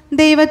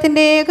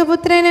 ദൈവത്തിൻ്റെ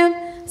ഏകപുത്രനും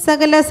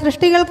സകല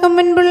സൃഷ്ടികൾക്കും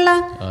മുൻപുള്ള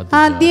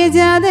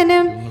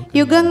ആദ്യജാതനും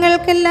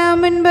യുഗങ്ങൾക്കെല്ലാം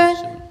മുൻപ്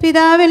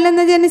പിതാവിൽ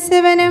നിന്ന്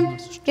ജനിച്ചവനും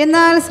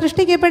എന്നാൽ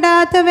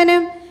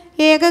സൃഷ്ടിക്കപ്പെടാത്തവനും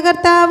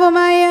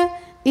ഏകകർത്താവുമായ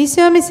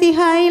ഈശോ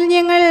മിശിഹായിൽ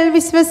ഞങ്ങൾ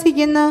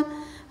വിശ്വസിക്കുന്നു.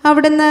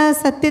 അവിടുന്ന്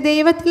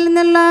സത്യദൈവത്തിൽ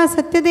നിന്നുള്ള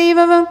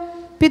സത്യദൈവവും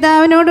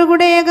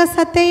പിതാവിനോടുകൂടെ ഏക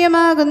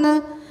സത്യമാകുന്നു.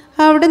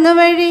 അവിടുന്ന്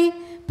വഴി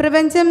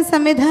പ്രപഞ്ചം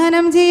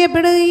സംവിധാനം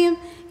ചെയ്യപ്പെടുകയും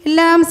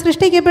എല്ലാം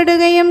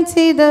സൃഷ്ടിക്കപ്പെടുകയും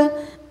ചെയ്തു.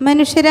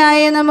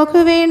 മനുഷ്യരായ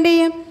നമുക്ക്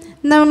വേണ്ടിയും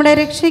നമ്മുടെ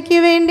രക്ഷയ്ക്ക്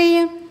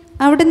വേണ്ടിയും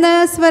അവിടുന്ന്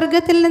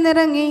സ്വർഗത്തിൽ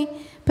നിന്നിറങ്ങി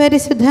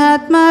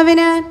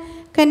പരിശുദ്ധാത്മാവിനാൽ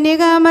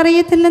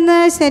കന്യകാമറിയത്തിൽ നിന്ന്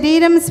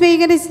ശരീരം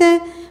സ്വീകരിച്ച്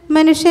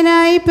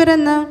മനുഷ്യനായി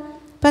പിറന്നു.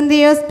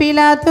 പന്തിയോസ്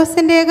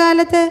പീലാത്തോസിൻ്റെ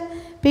കാലത്ത്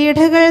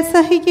പീഡകൾ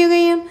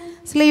സഹിക്കുകയും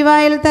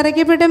സ്ലീവായിൽ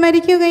തറയ്ക്കപ്പെട്ട്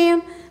മരിക്കുകയും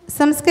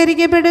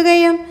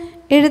സംസ്കരിക്കപ്പെടുകയും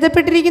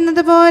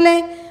എഴുതപ്പെട്ടിരിക്കുന്നത് പോലെ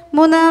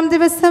മൂന്നാം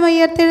ദിവസം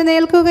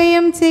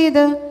ഉയർത്തെഴുന്നേൽക്കുകയും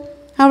ചെയ്തു.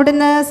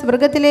 അവിടുന്ന്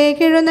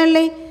സ്വർഗത്തിലേക്ക്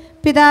എഴുന്നള്ളി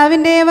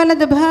പിതാവിൻ്റെ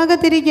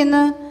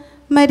വലതുഭാഗത്തിരിക്കുന്നു.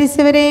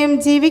 മരിച്ചവരെയും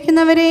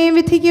ജീവിക്കുന്നവരെയും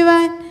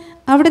വിധിക്കുവാൻ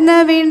അവിടുന്ന്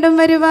വീണ്ടും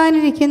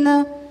വരുവാനിരിക്കുന്നു.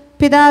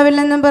 പിതാവിൽ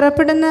നിന്നും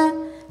പുറപ്പെടുന്ന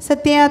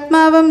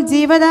സത്യാത്മാവും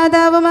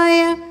ജീവദാതാവുമായ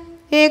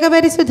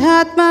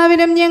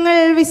ഏകപരിശുദ്ധാത്മാവിലും ഞങ്ങൾ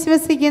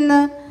വിശ്വസിക്കുന്നു.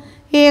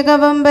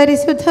 ഏകവും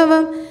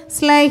പരിശുദ്ധവും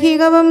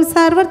ശ്ലൈഹികവും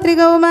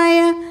സാർവത്രികവുമായ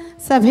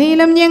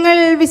സഭയിലും ഞങ്ങൾ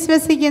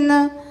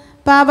വിശ്വസിക്കുന്നു.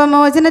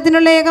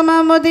 പാപമോചനത്തിനുള്ള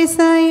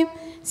ഏകമാമോദീസായും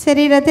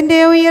ശരീരത്തിൻ്റെ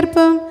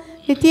ഉയർപ്പും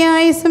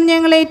നിത്യായുസ്സും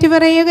ഞങ്ങൾ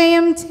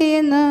ഏറ്റുപറയുകയും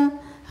ചെയ്യുന്നു.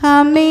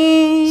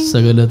 ആമേൻ.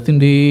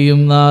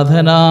 സകലത്തിൻ്റെയും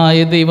നാഥനായ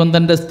ദൈവം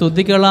തൻ്റെ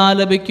സ്തുതികൾ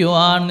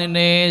ആലപിക്കുവാൻ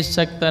നിന്നെ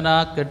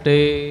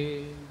ശക്തനാക്കട്ടെ.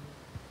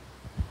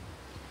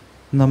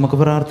 നമുക്ക്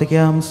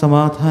പ്രാർത്ഥിക്കാം.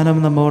 സമാധാനം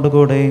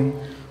നമ്മോടുകൂടെ.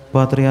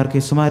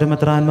 പാത്രിയാർക്കീസുമാരും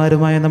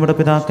മെത്രാന്മാരുമായ നമ്മുടെ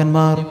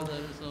പിതാക്കന്മാർ,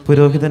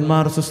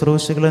 പുരോഹിതന്മാർ,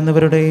 ശുശ്രൂഷകൾ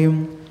എന്നിവരുടെയും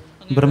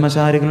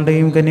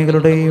ബ്രഹ്മചാരികളുടെയും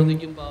കന്യകളുടെയും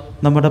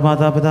നമ്മുടെ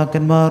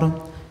മാതാപിതാക്കന്മാർ,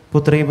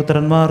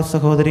 പുത്രീപുത്രന്മാർ,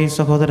 സഹോദരീ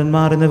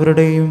സഹോദരന്മാർ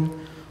എന്നിവരുടെയും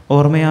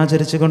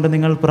ഓർമ്മയാചരിച്ചുകൊണ്ട്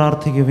നിങ്ങൾ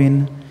പ്രാർത്ഥിക്കുവിൻ.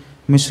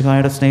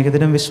 മിശിഹായുടെ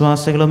സ്നേഹിതരും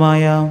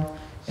വിശ്വാസികളുമായ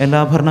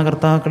എല്ലാ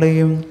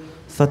ഭരണകർത്താക്കളെയും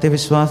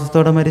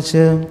സത്യവിശ്വാസത്തോടെ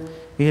മരിച്ച്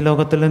ഈ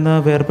ലോകത്തിൽ നിന്ന്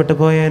വേർപെട്ടു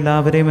പോയ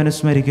എല്ലാവരെയും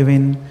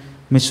അനുസ്മരിക്കുവിൻ.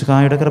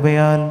 മിശിഹായുടെ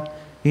കൃപയാൽ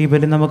ഈ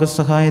ബലി നമുക്ക്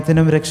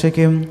സഹായത്തിനും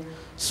രക്ഷയ്ക്കും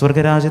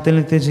സ്വർഗരാജ്യത്തിൽ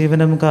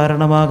നിത്യജീവനം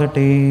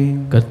കാരണമാകട്ടെ.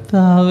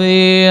 കർത്താവേ,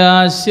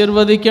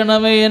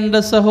 ആശീർവദിക്കണമേ.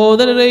 എൻ്റെ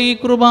സഹോദരരെ, ഈ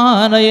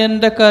കുർബാന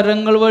എൻ്റെ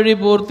കരങ്ങൾ വഴി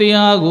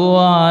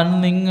പൂർത്തിയാകുവാൻ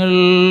നിങ്ങൾ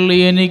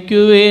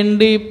എനിക്കു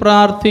വേണ്ടി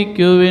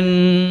പ്രാർത്ഥിക്കുവിൻ.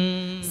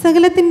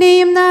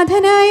 സകലത്തിൻ്റെയും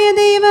നാഥനായ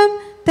ദൈവം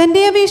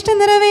തൻ്റെ അഭീഷ്ടം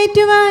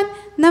നിറവേറ്റുവാൻ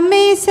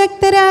നമ്മെ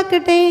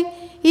ശക്തരാക്കട്ടെ.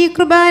 ഈ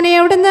കുർബാന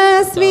അവിടുന്ന്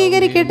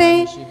സ്വീകരിക്കട്ടെ.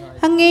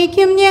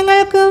 അങ്ങേക്കും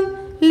ഞങ്ങൾക്കും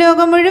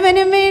ലോകം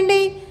മുഴുവനും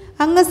വേണ്ടി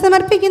അങ്ങ്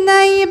സമർപ്പിക്കുന്ന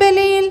ഈ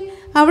ബലിയിൽ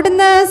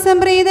അവിടുന്ന്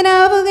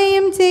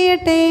സംപ്രീതനാവുകയും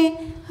ചെയ്യട്ടെ.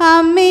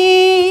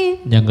 ആമേൻ.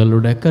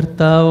 ഞങ്ങളുടെ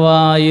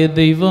കർത്താവായ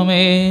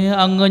ദൈവമേ,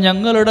 അങ്ങ്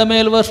ഞങ്ങളുടെ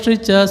മേൽ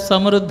വർഷിച്ച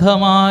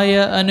സമൃദ്ധമായ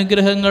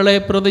അനുഗ്രഹങ്ങളെ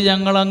പ്രതി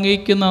ഞങ്ങൾ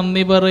അങ്ങേക്ക്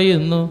നന്ദി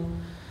പറയുന്നു.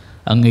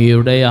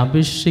 അങ്ങയുടെ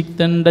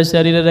അഭിഷിക്തൻ്റെ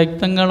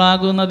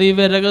ശരീരരക്തങ്ങളാകുന്ന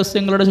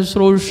ദിവ്യരഹസ്യങ്ങളുടെ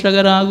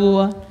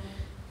ശുശ്രൂഷകരാകുവാൻ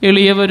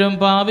എളിയവരും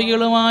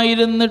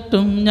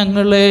പാപികളുമായിരുന്നിട്ടും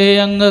ഞങ്ങളെ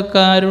അങ്ങ്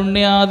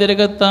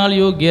കാരുണ്യാതിരകത്താൽ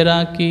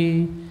യോഗ്യരാക്കി.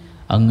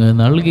 അങ്ങ്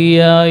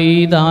നൽകിയ ഈ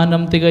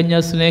ദാനം തികഞ്ഞ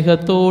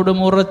സ്നേഹത്തോടും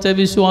ഉറച്ച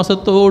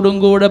വിശ്വാസത്തോടും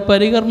കൂടെ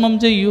പരികർമ്മം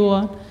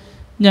ചെയ്യുവാൻ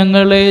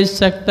ഞങ്ങളെ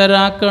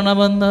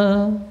ശക്തരാക്കണമെന്ന്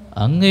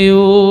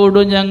അങ്ങയോട്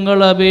ഞങ്ങൾ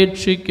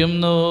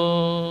അപേക്ഷിക്കുന്നു.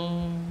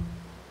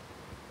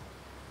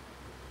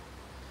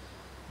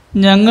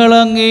 ഞങ്ങൾ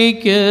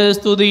അങ്ങേക്ക്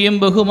സ്തുതിയും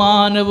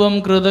ബഹുമാനവും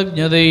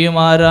കൃതജ്ഞതയും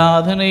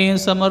ആരാധനയും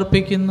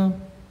സമർപ്പിക്കുന്നു,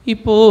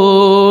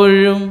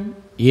 ഇപ്പോഴും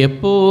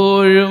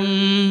എപ്പോഴും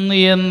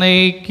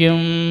എന്നേക്കും.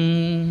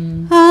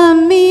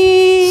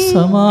 ആമേൻ.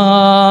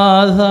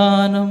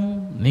 സമാധാനം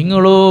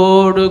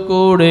നിങ്ങളോട്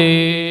കൂടെ.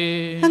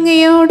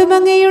 അങ്ങയോടും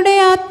അങ്ങയുടെ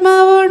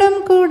ആത്മാവോടും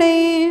കൂടെ.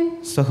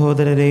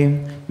 സഹോദരരെ,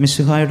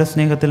 മിശിഹായുടെ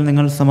സ്നേഹത്തിൽ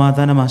നിങ്ങൾ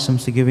സമാധാനം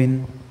ആശംസിക്കുവിൻ.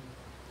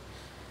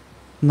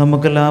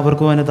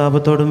 നമുക്കെല്ലാവർക്കും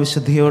അനുതാപത്തോടും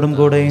വിശുദ്ധിയോടും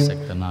കൂടെ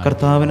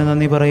കർത്താവിന്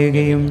നന്ദി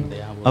പറയുകയും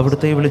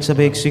അവിടുത്തെ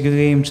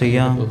വിളിച്ചപേക്ഷിക്കുകയും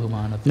ചെയ്യാം.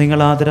 നിങ്ങൾ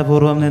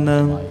ആദരപൂർവ്വം നിന്ന്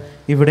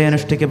ഇവിടെ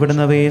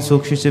അനുഷ്ഠിക്കപ്പെടുന്നവയെ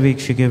സൂക്ഷിച്ച്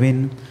വീക്ഷിക്കുവിൻ.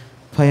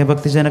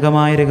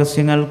 ഭയഭക്തിജനകമായ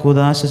രഹസ്യങ്ങൾ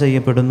കൂദാശ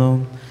ചെയ്യപ്പെടുന്നു.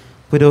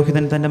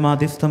 പുരോഹിതൻ തൻ്റെ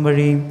മാധ്യസ്ഥം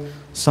വഴി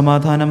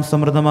സമാധാനം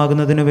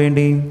സമൃദ്ധമാകുന്നതിനു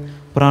വേണ്ടി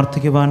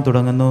പ്രാർത്ഥിക്കുവാൻ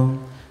തുടങ്ങുന്നു.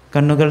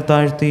 കണ്ണുകൾ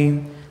താഴ്ത്തി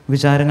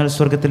വിചാരങ്ങൾ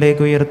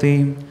സ്വർഗത്തിലേക്ക് ഉയർത്തി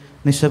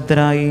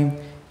നിശബ്ദരായി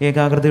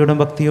ഏകാഗ്രതയോടും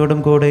ഭക്തിയോടും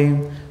കൂടെ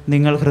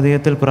നിങ്ങൾ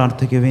ഹൃദയത്തിൽ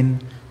പ്രാർത്ഥിക്കുവിൻ.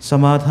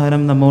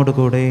 സമാധാനം നമ്മോട്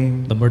കൂടെ.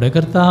 നമ്മുടെ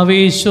കർത്താവ്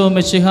ഈശോ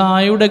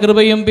മിശിഹായുടെ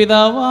കൃപയും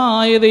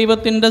പിതാവായ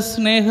ദൈവത്തിൻ്റെ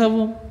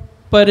സ്നേഹവും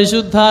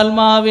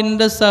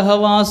പരിശുദ്ധാത്മാവിൻ്റെ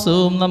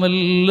സഹവാസവും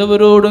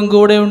നമ്മെല്ലാവരോടും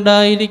കൂടെ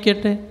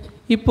ഉണ്ടായിരിക്കട്ടെ,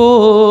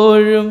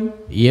 ഇപ്പോഴും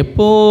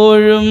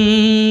എപ്പോഴും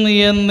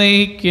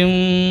എന്നേക്കും.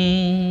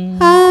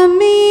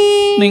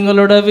 ആമേൻ.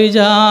 നിങ്ങളുടെ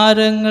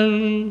വിചാരങ്ങൾ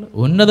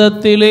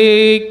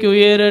ഉന്നതത്തിലേക്ക്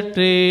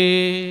ഉയരട്ടെ.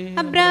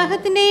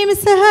 അബ്രാഹത്തിന്റെയും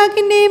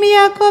ഇസ്ഹാക്കിന്റെയും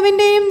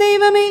യാക്കോബിന്റെയും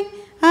ദൈവമേ,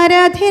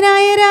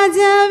 ആരാധ്യനായ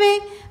രാജാവേ,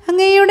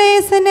 അങ്ങയുടെ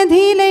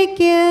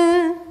സന്നിധിയിലേക്ക്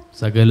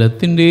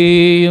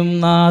സകലത്തിൻ്റെയും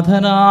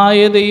നാഥനായ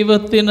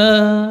ദൈവത്തിന്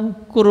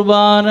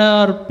കുർബാന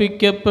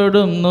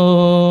അർപ്പിക്കപ്പെടുന്നു.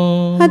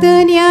 അത്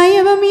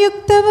ന്യായവും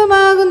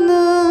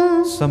യുക്തവുമാകുന്നു.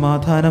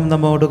 സമാധാനം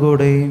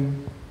നമ്മോടുകൂടെ.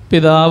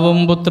 പിതാവും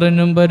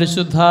പുത്രനും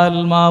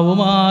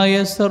പരിശുദ്ധാത്മാവുമായ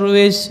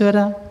സർവേശ്വര,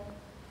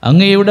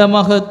 അങ്ങയുടെ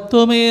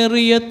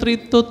മഹത്വമേറിയ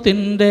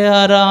ത്രിത്വത്തിൻ്റെ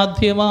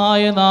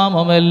ആരാധ്യമായ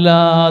നാമം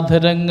എല്ലാ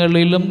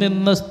ധരങ്ങളിലും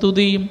നിന്ന്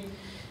സ്തുതിയും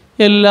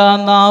എല്ലാ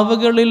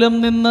നാവുകളിലും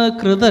നിന്ന്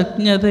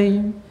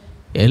കൃതജ്ഞതയും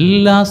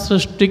എല്ലാ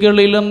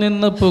സൃഷ്ടികളിലും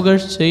നിന്ന്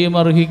പുകഴ്ചയും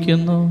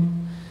അർഹിക്കുന്നു.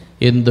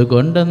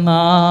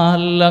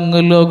 എന്തുകൊണ്ടെന്നാൽ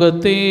അങ്ങ്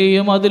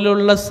ലോകത്തെയും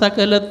അതിലുള്ള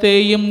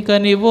സകലത്തെയും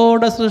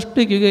കനിവോടെ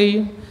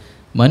സൃഷ്ടിക്കുകയും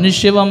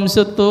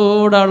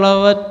മനുഷ്യവംശത്തോട്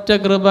അളവറ്റ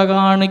കൃപ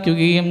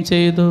കാണിക്കുകയും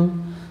ചെയ്തു.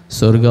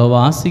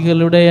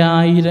 സ്വർഗവാസികളുടെ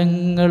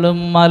ആയിരങ്ങളും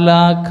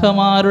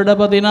മലാഖമാരുടെ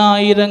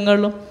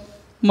 10,000ങ്ങളും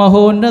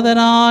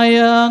മഹോന്നതനായ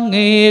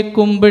അങ്ങയെ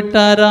കുമ്പിട്ട്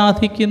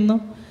ആരാധിക്കുന്നു.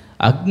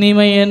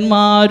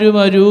 അഗ്നിമയന്മാരും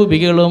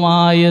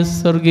അരൂപികളുമായ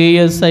സ്വർഗീയ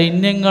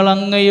സൈന്യങ്ങൾ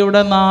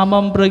അങ്ങയുടെ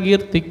നാമം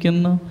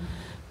പ്രകീർത്തിക്കുന്നു.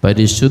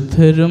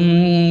 പരിശുദ്ധരും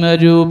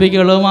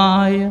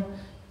അരൂപികളുമായ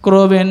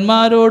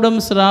ക്രോവ്യന്മാരോടും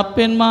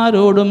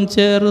ശ്രാപ്യന്മാരോടും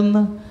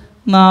ചേർന്ന്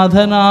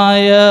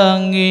നാഥനായ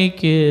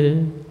അങ്ങേക്ക്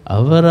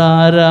അവർ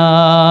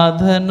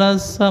ആരാധന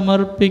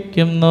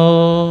സമർപ്പിക്കുന്നു.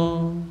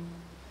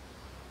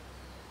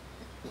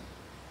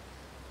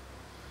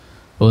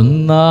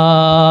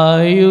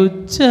 ഒന്നായി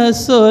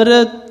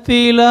ഉച്ചസ്വരത്തിലവർ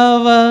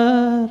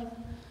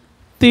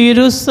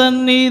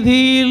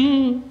തിരുസന്നിധിയിൽ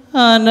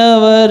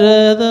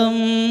അനവരതം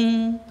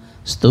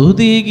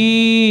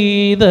സ്തുതിഗീതങ്ങൾ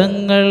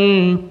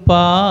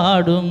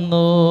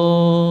പാടുന്നു.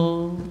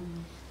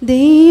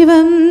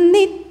 ദൈവം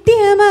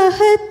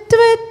നിത്യമഹത്വത്തിൻ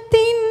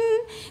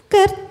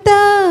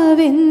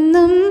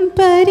കർത്താവെന്നും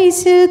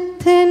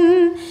പരിശുദ്ധൻ,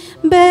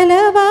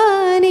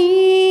 ബലവാനീശൻ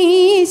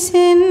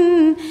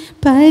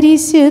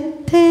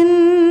പരിശുദ്ധൻ,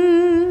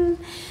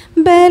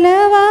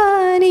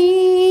 ബലവാനീശൻ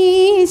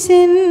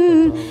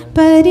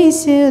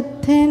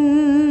പരിശുദ്ധൻ.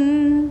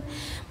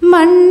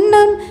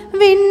 മണ്ണും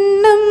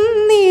വിണ്ണും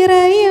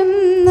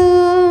നിറയുന്നു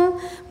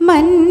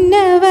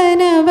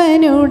മന്നവനവനുടെ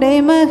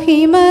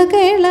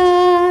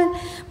മഹിമകളാൽ.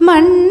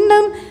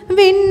 മണ്ണും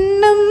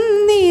വിണ്ണും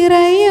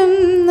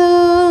നിറയുന്നു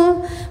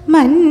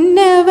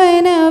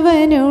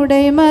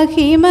മന്നവനവനുടെ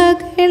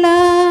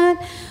മഹിമകളാൽ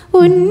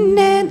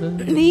ഉന്നത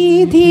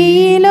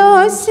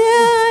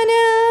വീതിയിലോശാന.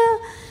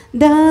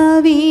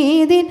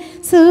 ദാവീദിൻ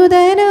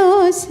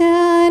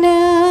സുതനോശാന.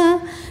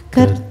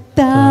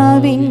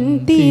 കർത്താവിൻ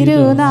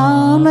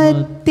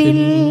തിരുനാമത്തിൽ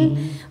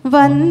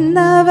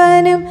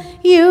വന്നവനും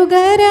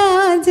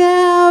യുഗരാജാവായി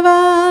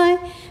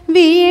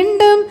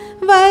വീണ്ടും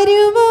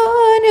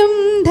വരുവോനും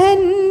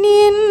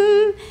ധന്യൻ.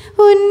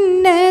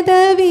 ഉന്നത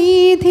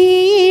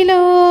വീതിയിലോശാന.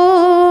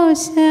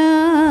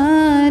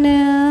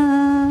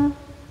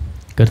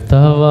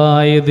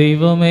 കർത്താവായ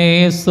ദൈവമേ,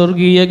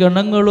 സ്വർഗീയ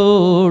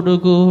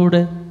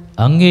ഗണങ്ങളോടുകൂടെ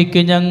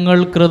അങ്ങേക്ക് ഞങ്ങൾ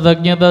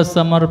കൃതജ്ഞത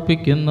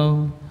സമർപ്പിക്കുന്നു.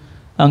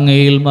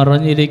 അങ്ങയിൽ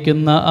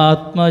മറഞ്ഞിരിക്കുന്ന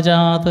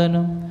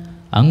ആത്മജാതനും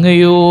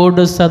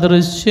അങ്ങയോട്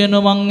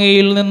സദൃശ്യനും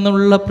അങ്ങയിൽ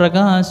നിന്നുള്ള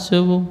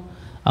പ്രകാശവും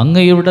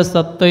അങ്ങയുടെ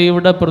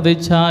സത്തയുടെ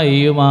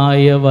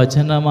പ്രതിച്ഛായയുമായ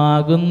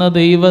വചനമാകുന്ന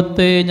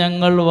ദൈവത്തെ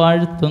ഞങ്ങൾ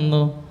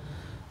വാഴ്ത്തുന്നു.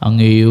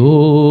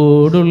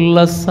 അങ്ങയോടുള്ള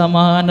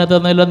സമാനത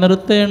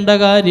നിലനിർത്തേണ്ട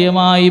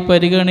കാര്യമായി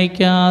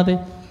പരിഗണിക്കാതെ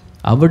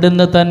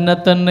അവിടുന്ന്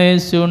തന്നെ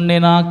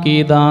ശൂന്യനാക്കി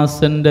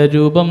ദാസന്റെ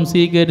രൂപം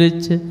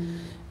സ്വീകരിച്ച്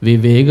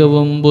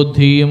വിവേകവും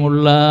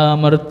ബുദ്ധിയുമുള്ള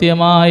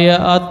മർത്യമായ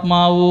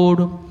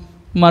ആത്മാവോടും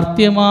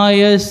മർത്യമായ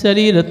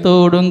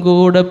ശരീരത്തോടും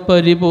കൂടെ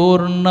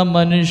പരിപൂർണ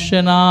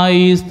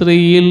മനുഷ്യനായി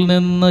സ്ത്രീയിൽ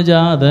നിന്ന്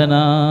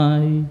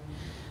ജാതനായി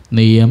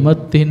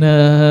നിയമത്തിന്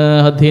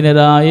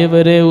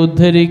അധീനരായവരെ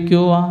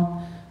ഉദ്ധരിക്കുവാൻ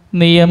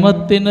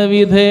നിയമത്തിന്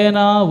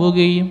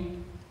വിധേയനാവുകയും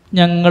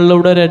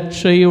ഞങ്ങളുടെ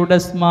രക്ഷയുടെ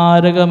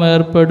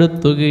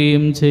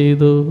സ്മാരകമേർപ്പെടുത്തുകയും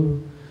ചെയ്തു.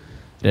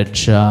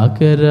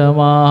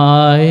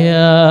 രക്ഷാകരമായ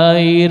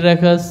ഈ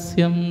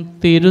രഹസ്യം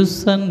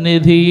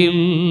തിരുസന്നിധിയിൽ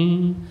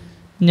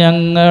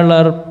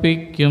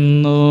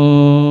ഞങ്ങളർപ്പിക്കുന്നു.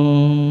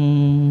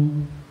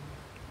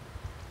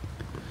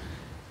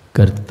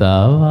 കർത്താവായ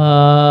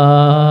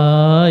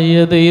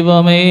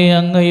ദൈവമേ,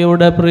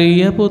 അങ്ങയുടെ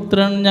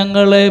പ്രിയപുത്രൻ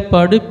ഞങ്ങളെ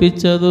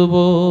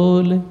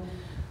പഠിപ്പിച്ചതുപോലെ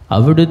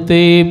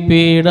അവിടുത്തെ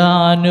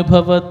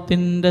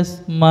പീഡാനുഭവത്തിൻ്റെ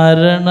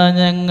സ്മരണ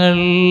ഞങ്ങൾ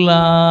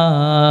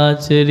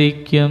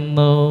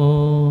ആചരിക്കുന്നു.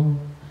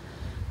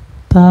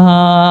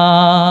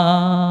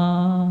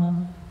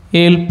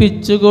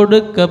 ഏൽപ്പിച്ചു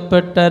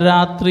കൊടുക്കപ്പെട്ട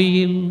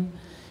രാത്രിയിൽ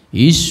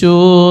ഈശോ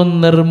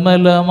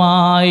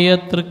നിർമ്മലമായ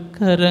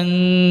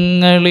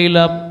തൃക്കരങ്ങളിൽ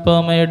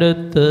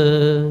അപ്പമെടുത്ത്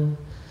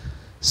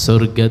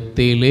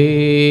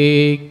സ്വർഗത്തിലേക്ക്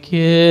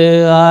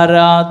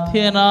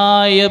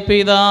ആരാധ്യനായ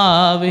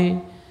പിതാവേ,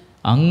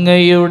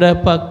 അങ്ങയുടെ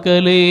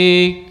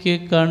പക്കലേക്ക്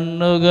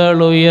കണ്ണുകൾ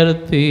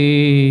ഉയർത്തി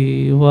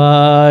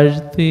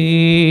വാഴ്ത്തി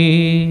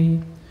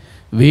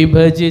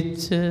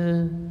വിഭജിച്ച്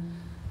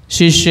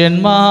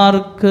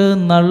ശിഷ്യന്മാർക്ക്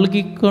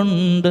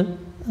നൽകിക്കൊണ്ട്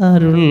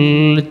അരുൾ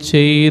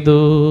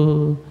ചെയ്തു.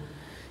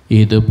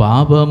 ഇത്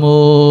പാപമോചനത്തിനായി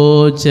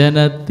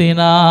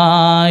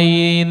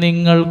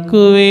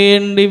നിങ്ങൾക്ക്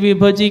വേണ്ടി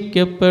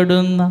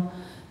വിഭജിക്കപ്പെടുന്ന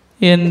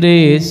എൻ്റെ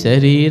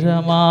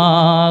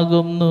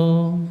ശരീരമാകുന്നു.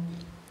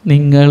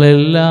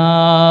 നിങ്ങളെല്ലാവരും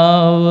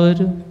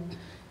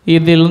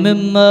ഇതിൽ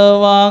നിന്ന്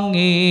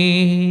വാങ്ങി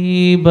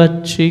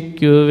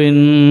ഭക്ഷിക്കുവിൻ.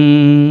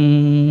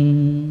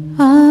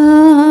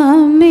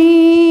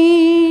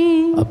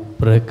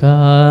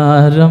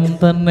 അപ്രകാരം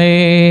തന്നെ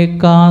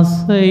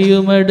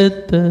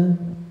കാസയുമെടുത്ത്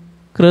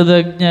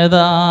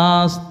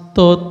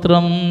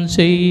കൃതജ്ഞതാസ്തോത്രം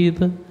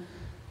ചെയ്ത്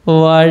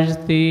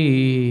വാഴ്ത്തി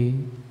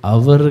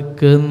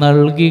അവർക്ക്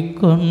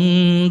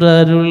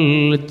നൽകിക്കൊണ്ടരുൾ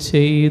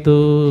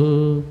ചെയ്തു.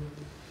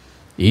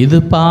 ഇത്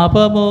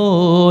പാപമോചനത്തിനായി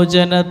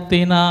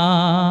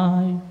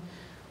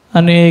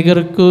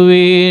അനേകർക്കു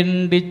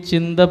വേണ്ടി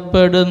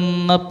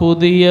ചിന്തപ്പെടുന്ന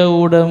പുതിയ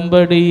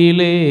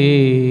ഉടമ്പടിയിലെ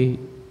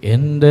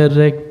എൻ്റെ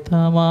രക്തമാകുന്നു.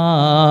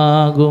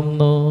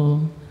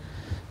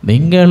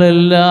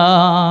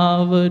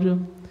 നിങ്ങളെല്ലാവരും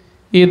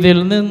ഇതിൽ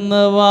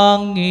നിന്ന്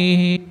വാങ്ങി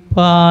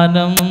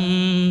പാനം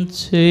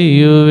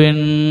ചെയ്യുവിൻ.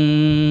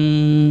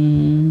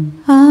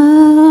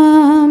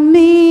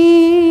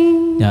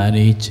 ഞാൻ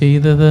ഈ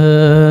ചെയ്തത്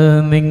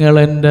നിങ്ങൾ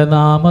എൻ്റെ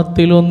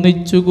നാമത്തിൽ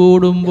ഒന്നിച്ചു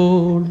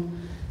കൂടുമ്പോൾ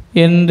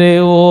എൻ്റെ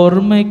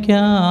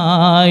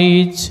ഓർമ്മയ്ക്കായി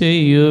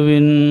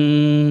ചെയ്യുവിൻ.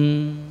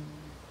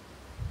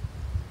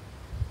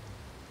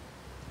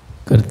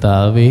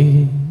 കർത്താവേ,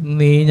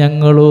 നീ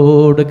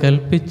ഞങ്ങളോട്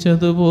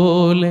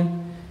കൽപ്പിച്ചതുപോലെ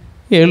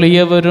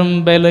എളിയവരും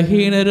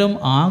ബലഹീനരും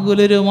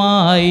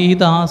ആകുലരുമായി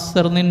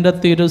ദാസർ നിന്റെ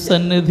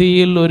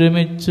തിരുസന്നിധിയിൽ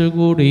ഒരുമിച്ച്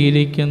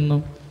കൂടിയിരിക്കുന്നു.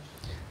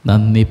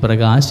 നന്ദി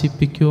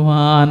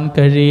പ്രകാശിപ്പിക്കുവാൻ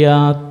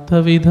കഴിയാത്ത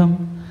വിധം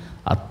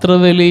അത്ര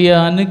വലിയ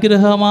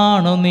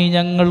അനുഗ്രഹമാണ് നീ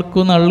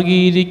ഞങ്ങൾക്കു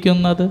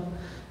നൽകിയിരിക്കുന്നത്.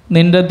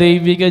 നിന്റെ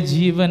ദൈവിക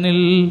ജീവനിൽ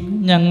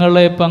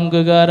ഞങ്ങളെ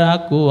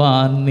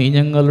പങ്കുകാരാക്കുവാൻ നീ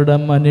ഞങ്ങളുടെ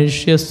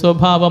മനുഷ്യ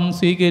സ്വഭാവം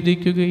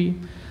സ്വീകരിക്കുകയും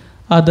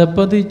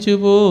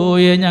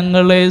അധപ്പതിച്ചുപോയ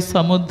ഞങ്ങളെ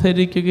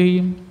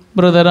സമുദ്ധരിക്കുകയും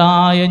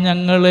മൃതരായ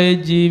ഞങ്ങളെ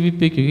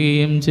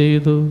ജീവിപ്പിക്കുകയും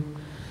ചെയ്തു.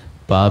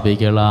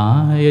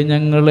 പാപികളായ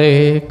ഞങ്ങളെ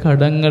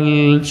കടങ്ങൾ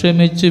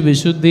ക്ഷമിച്ച്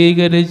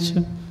വിശുദ്ധീകരിച്ചു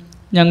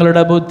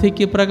ഞങ്ങളുടെ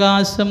ബുദ്ധിക്ക്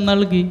പ്രകാശം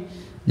നൽകി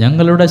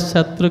ഞങ്ങളുടെ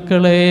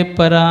ശത്രുക്കളെ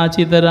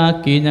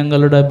പരാജിതരാക്കി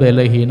ഞങ്ങളുടെ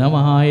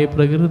ബലഹീനമായ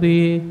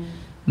പ്രകൃതിയെ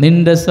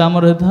നിന്റെ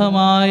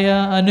സമൃദ്ധമായ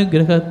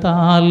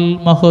അനുഗ്രഹത്താൽ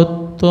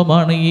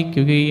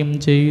മഹത്വമണിയിക്കുകയും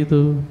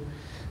ചെയ്തു.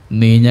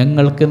 നീ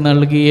ഞങ്ങൾക്ക്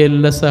നൽകിയ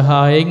എല്ലാ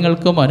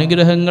സഹായങ്ങൾക്കും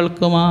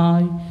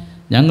അനുഗ്രഹങ്ങൾക്കുമായി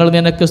ഞങ്ങൾ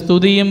നിനക്ക്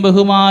സ്തുതിയും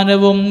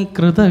ബഹുമാനവും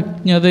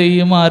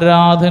കൃതജ്ഞതയും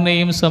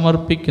ആരാധനയും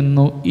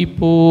സമർപ്പിക്കുന്നു,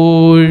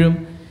 ഇപ്പോഴും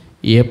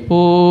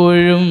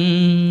എപ്പോഴും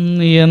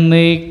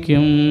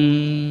എന്നേക്കും.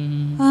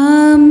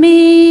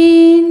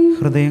 ആമേൻ.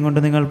 ഹൃദയം കൊണ്ട്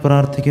നിങ്ങൾ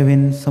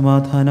പ്രാർത്ഥിക്കുവിൻ.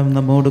 സമാധാനം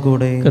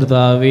നമ്മോടുകൂടെ.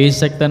 കർത്താവേ,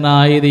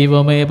 ശക്തനായ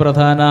ദൈവമേ,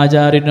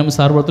 പ്രധാനാചാര്യനും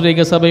സാർവത്രിക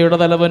സഭയുടെ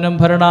തലവനും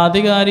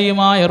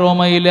ഭരണാധികാരിയുമായ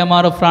റോമയിലെ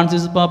മാർ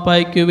ഫ്രാൻസിസ്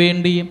പാപ്പായ്ക്കു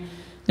വേണ്ടിയും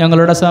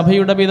ഞങ്ങളുടെ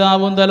സഭയുടെ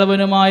പിതാവും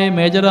തലവനുമായ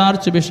major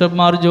arch bishop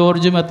Mar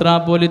George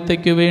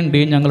മെത്രാപ്പോലിത്തയ്ക്കു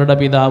വേണ്ടിയും ഞങ്ങളുടെ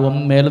പിതാവും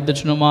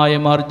മേലധ്യക്ഷനുമായ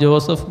മാർ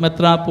ജോസഫ്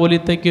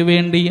മെത്രാപ്പോലിത്തയ്ക്കു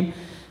വേണ്ടിയും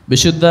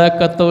വിശുദ്ധ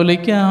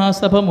കത്തോലിക്ക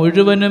സഭ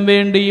മുഴുവനും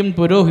വേണ്ടിയും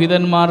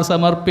പുരോഹിതന്മാർ,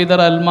 സമർപ്പിതർ,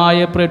 അൽമായ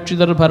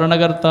പ്രേക്ഷിതർ,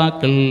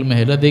 ഭരണകർത്താക്കൾ,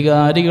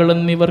 മേലധികാരികൾ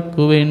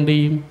എന്നിവർക്കു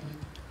വേണ്ടിയും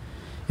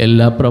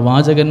എല്ലാ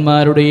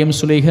പ്രവാചകന്മാരുടെയും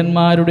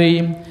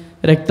ശ്ലീഹന്മാരുടെയും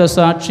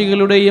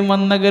രക്തസാക്ഷികളുടെയും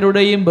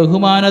വന്ദകരുടെയും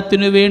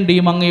ബഹുമാനത്തിനു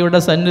വേണ്ടിയും അങ്ങയുടെ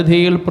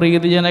സന്നിധിയിൽ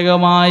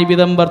പ്രീതിജനകമായ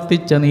വിധം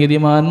വർത്തിച്ച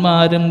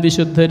നീതിമാന്മാരും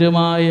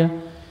വിശുദ്ധരുമായ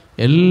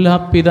എല്ലാ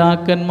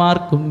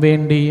പിതാക്കന്മാർക്കും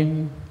വേണ്ടിയും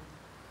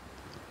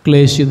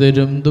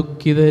ക്ലേശിതരും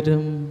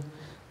ദുഃഖിതരും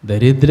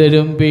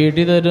ദരിദ്രരും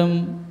പീഡിതരും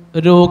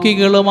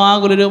രോഗികളും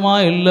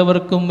ആകുലരുമായ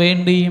എല്ലാവർക്കും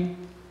വേണ്ടിയും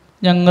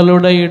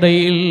ഞങ്ങളുടെ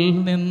ഇടയിൽ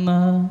നിന്ന്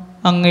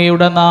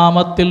അങ്ങയുടെ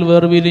നാമത്തിൽ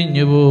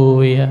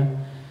വേർപിരിഞ്ഞുപോയ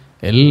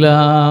എല്ലാ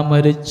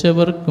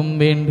മരിച്ചവർക്കും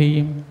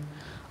വേണ്ടിയും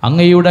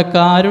അങ്ങയുടെ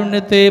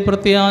കാരുണ്യത്തെ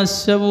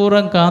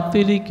പ്രത്യാശപൂർവ്വം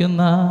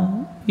കാത്തിരിക്കുന്ന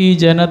ഈ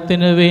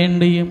ജനത്തിനു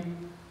വേണ്ടിയും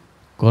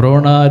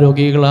കൊറോണ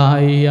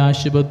രോഗികളായി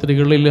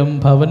ആശുപത്രികളിലും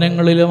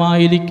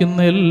ഭവനങ്ങളിലുമായിരിക്കുന്ന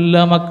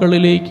എല്ലാ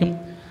മക്കളിലേക്കും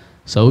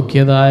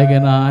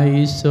സൗഖ്യദായകനായ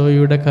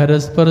ഈശോയുടെ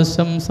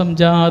കരസ്പർശം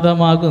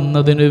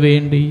സംജാതമാകുന്നതിനു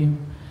വേണ്ടിയും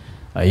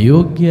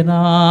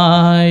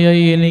അയോഗ്യനായ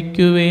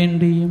എനിക്കു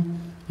വേണ്ടിയും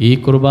ഈ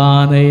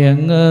കുർബാനയെ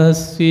അങ്ങ്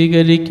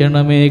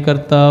സ്വീകരിക്കണമേ.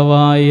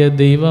 കർത്താവായ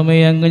ദൈവമേ,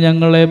 അങ്ങ്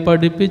ഞങ്ങളെ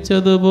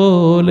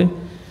പഠിപ്പിച്ചതുപോലെ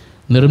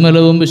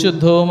നിർമ്മലവും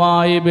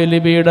വിശുദ്ധവുമായ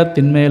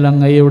ബലിപീഠത്തിന്മേൽ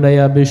അങ്ങയുടെ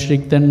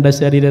അഭിഷിക്തൻ്റെ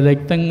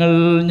ശരീരരക്തങ്ങൾ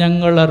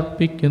ഞങ്ങൾ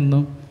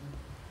അർപ്പിക്കുന്നു.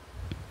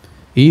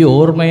 ഈ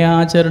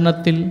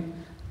ഓർമ്മയാചരണത്തിൽ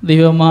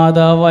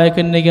ദൈവമാതാവായ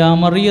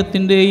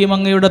കന്യകാമറിയത്തിൻ്റെയും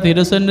അങ്ങയുടെ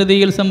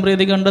തിരുസന്നിധിയിൽ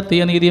സംപ്രീതി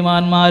കണ്ടെത്തിയ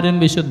നീതിമാന്മാരും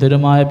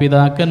വിശുദ്ധരുമായ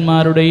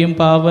പിതാക്കന്മാരുടെയും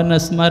പാവന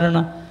സ്മരണ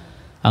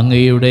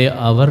അങ്ങയുടെ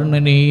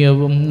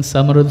അവർണ്ണനീയവും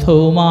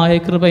സമൃദ്ധവുമായ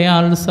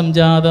കൃപയാൽ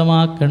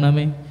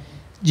സംജാതമാക്കണമേ.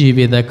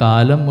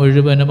 ജീവിതകാലം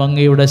മുഴുവനും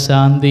അങ്ങയുടെ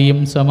ശാന്തിയും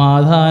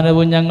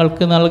സമാധാനവും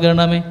ഞങ്ങൾക്ക്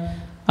നൽകണമേ.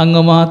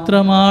 അങ്ങ്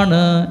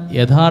മാത്രമാണ്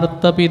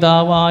യഥാർത്ഥ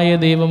പിതാവായ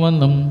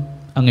ദൈവമെന്നും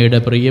അങ്ങയുടെ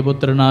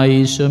പ്രിയപുത്രനായ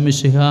ഈശോ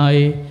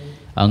മിശിഹായെ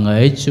അങ്ങ്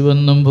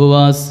അയച്ചുവെന്നും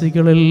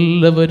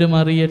ഭൂവാസികളെല്ലാവരും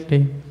അറിയട്ടെ.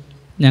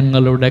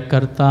 ഞങ്ങളുടെ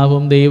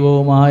കർത്താവും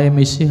ദൈവവുമായ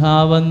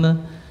മിശിഹാവെന്ന്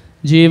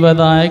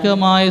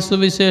ജീവദായകമായ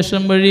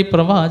സുവിശേഷം വഴി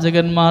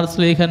പ്രവാചകന്മാർ,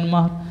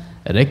 ശ്ലീഹന്മാർ,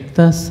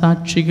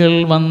 രക്തസാക്ഷികൾ,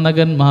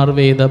 വന്ദകന്മാർ,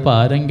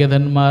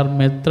 വേദപാരംഗതന്മാർ,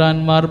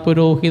 മെത്രാന്മാർ,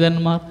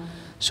 പുരോഹിതന്മാർ,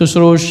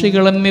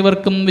 ശുശ്രൂഷികൾ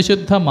എന്നിവർക്കും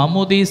വിശുദ്ധ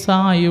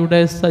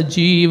മമുദീസായുടെ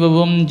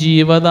സജീവവും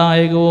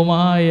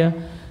ജീവദായകവുമായ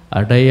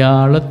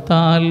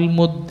അടയാളത്താൽ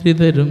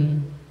മുദ്രിതരും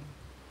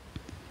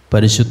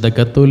പരിശുദ്ധ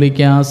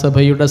കത്തോലിക്ക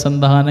സഭയുടെ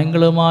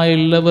സന്താനങ്ങളുമായ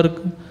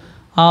എല്ലാവർക്കും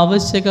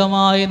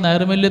ആവശ്യകമായ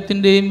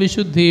നൈർമല്യത്തിൻ്റെയും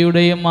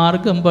വിശുദ്ധിയുടെയും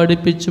മാർഗം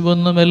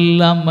പഠിപ്പിച്ചുവെന്നും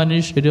എല്ലാം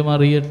മനുഷ്യരും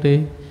അറിയട്ടെ.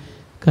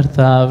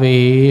 കർത്താവേ,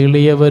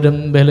 എളിയവരും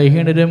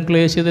ബലഹീനരും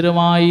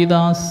ക്ലേശിതരുമായ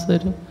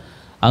ദാസരും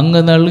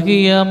അങ്ങ്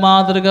നൽകിയ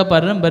മാതൃക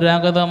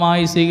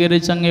പരമ്പരാഗതമായി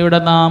സ്വീകരിച്ച് അങ്ങയുടെ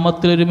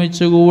നാമത്തിൽ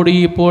ഒരുമിച്ച് കൂടി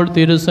ഇപ്പോൾ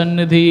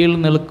തിരുസന്നിധിയിൽ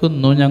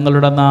നിൽക്കുന്നു.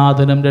 ഞങ്ങളുടെ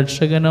നാഥനും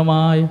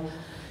രക്ഷകനുമായ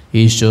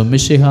ഈശോ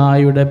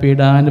മിശിഹായുടെ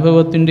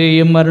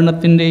പീഡാനുഭവത്തിൻ്റെയും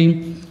മരണത്തിൻ്റെയും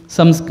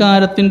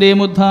സംസ്കാരത്തിൻ്റെയും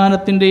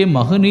ഉത്ഥാനത്തിൻ്റെയും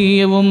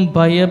മഹനീയവും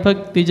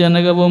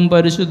ഭയഭക്തിജനകവും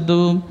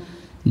പരിശുദ്ധവും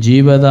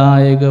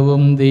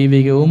ജീവദായകവും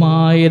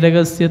ദൈവികവുമായ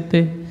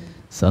രഹസ്യത്തെ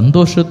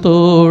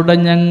സന്തോഷത്തോടെ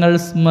ഞങ്ങൾ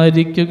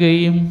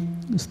സ്മരിക്കുകയും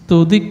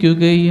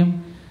സ്തുതിക്കുകയും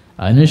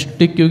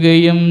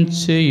അനുഷ്ഠിക്കുകയും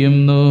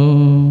ചെയ്യുന്നു.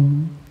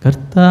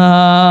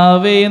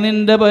 കർത്താവേ,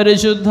 നിന്റെ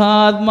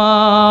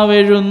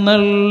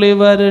പരിശുദ്ധാത്മാവെഴുന്നള്ളി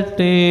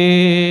വരട്ടെ.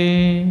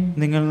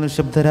 നിങ്ങൾ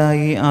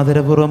നിശബ്ദരായി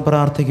ആദരപൂർവ്വം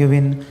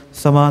പ്രാർത്ഥിക്കുവിൻ.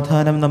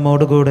 സമാധാനം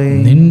നമ്മോടുകൂടെ.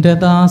 നിന്റെ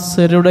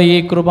ദാസരുടെ ഈ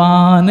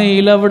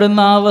കുർബാനയിൽ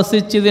അവിടുന്ന്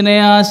ആവസിച്ചതിനെ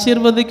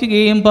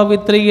ആശീർവദിക്കുകയും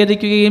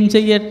പവിത്രീകരിക്കുകയും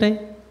ചെയ്യട്ടെ.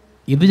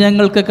 ഇത്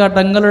ഞങ്ങൾക്ക്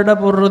കടങ്ങളുടെ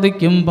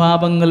പൂർത്തിക്കും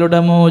പാപങ്ങളുടെ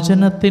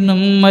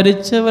മോചനത്തിനും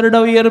മരിച്ചവരുടെ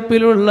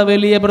ഉയർപ്പിലുള്ള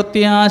വലിയ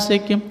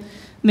പ്രത്യാശയ്ക്കും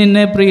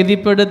നിന്നെ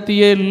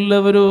പ്രീതിപ്പെടുത്തിയ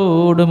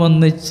എല്ലാവരോടും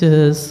ഒന്നിച്ച്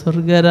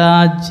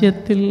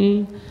സ്വർഗരാജ്യത്തിൽ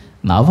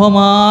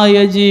നവമായ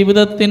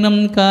ജീവിതത്തിനും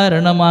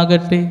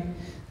കാരണമാകട്ടെ.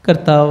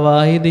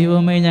 കർത്താവായ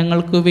ദൈവമേ,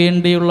 ഞങ്ങൾക്ക്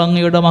വേണ്ടിയുള്ള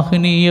അങ്ങയുടെ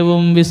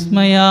മഹനീയവും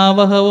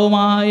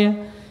വിസ്മയാവഹവുമായ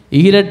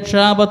ഈ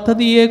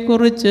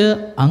രക്ഷാപദ്ധതിയെക്കുറിച്ച്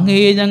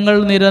അങ്ങയെ ഞങ്ങൾ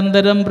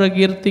നിരന്തരം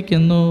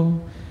പ്രകീർത്തിക്കുന്നു.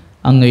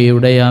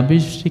 അങ്ങയുടെ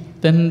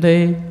അഭിഷിക്തൻ്റെ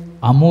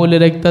അമൂല്യ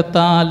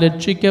രക്തത്താൽ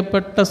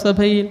രക്ഷിക്കപ്പെട്ട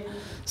സഭയിൽ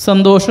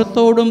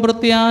സന്തോഷത്തോടും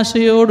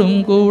പ്രത്യാശയോടും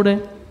കൂടെ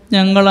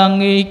ഞങ്ങൾ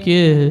അങ്ങേക്ക്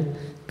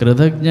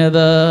കൃതജ്ഞത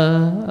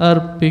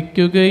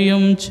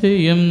അർപ്പിക്കുകയും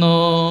ചെയ്യുന്നു.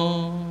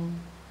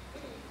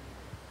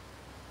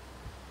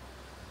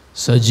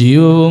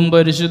 സജീവവും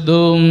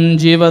പരിശുദ്ധവും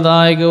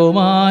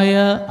ജീവദായകവുമായ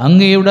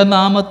അങ്ങയുടെ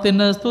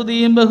നാമത്തിന്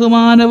സ്തുതിയും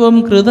ബഹുമാനവും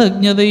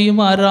കൃതജ്ഞതയും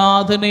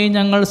ആരാധനയും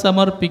ഞങ്ങൾ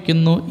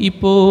സമർപ്പിക്കുന്നു,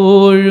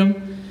 ഇപ്പോഴും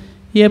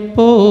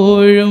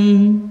എപ്പോഴും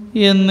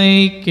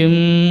എന്നേക്കും.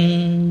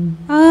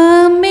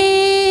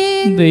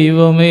 ആമേൻ.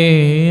 ദൈവമേ,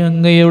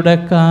 അങ്ങയുടെ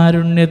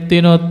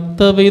കാരുണ്യത്തിനൊത്ത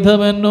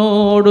വിധം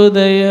എന്നോട്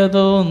ദയ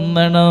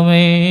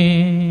തോന്നണമേ.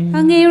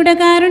 അങ്ങയുടെ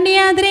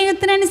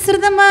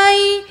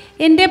കാരുണ്യാതിരേകത്തിനനുസൃതമായി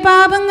എന്റെ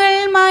പാപങ്ങൾ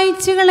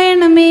മായ്ച്ചു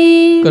കളയണമേ.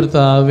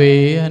 കർത്താവേ,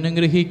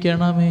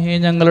 അനുഗ്രഹിക്കണമേ.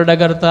 ഞങ്ങളുടെ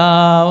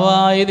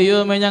കർത്താവായ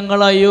ദൈവമേ, ഞങ്ങൾ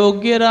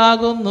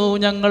അയോഗ്യരാകുന്നു,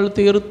 ഞങ്ങൾ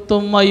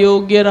തീർത്തും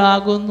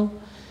അയോഗ്യരാകുന്നു.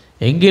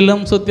 എങ്കിലും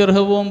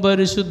സ്തുത്യർഹവും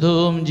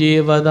പരിശുദ്ധവും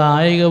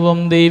ജീവദായകവും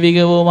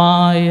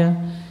ദൈവികവുമായ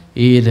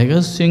ഈ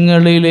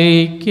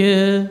രഹസ്യങ്ങളിലേക്ക്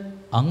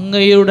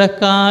അങ്ങയുടെ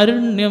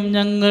കാരുണ്യം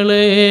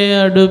ഞങ്ങളെ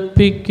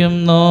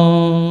അടുപ്പിക്കുന്നു.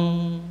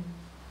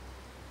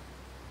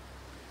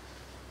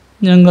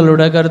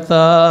 ഞങ്ങളുടെ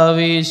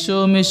കർത്താവേ ഈശോ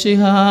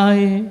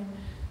മിശിഹായേ,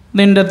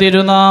 നിന്റെ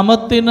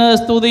തിരുനാമത്തിന്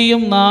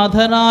സ്തുതിയും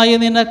നാഥനായ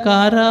നിനക്ക്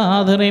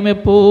ആരാധനയും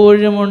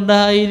എപ്പോഴും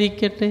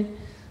ഉണ്ടായിരിക്കട്ടെ.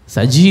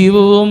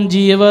 സജീവവും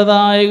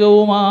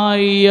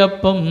ജീവദായകവുമായി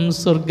അപ്പം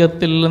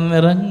സ്വർഗത്തിൽ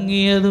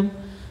നിന്നിറങ്ങിയതും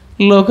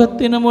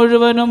ലോകത്തിന്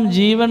മുഴുവനും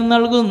ജീവൻ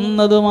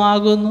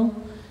നൽകുന്നതുമാകുന്നു.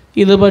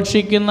 ഇത്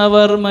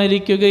ഭക്ഷിക്കുന്നവർ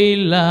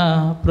മരിക്കുകയില്ല,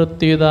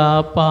 പ്രത്യുത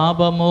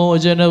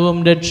പാപമോചനവും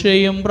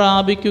രക്ഷയും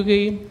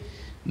പ്രാപിക്കുകയും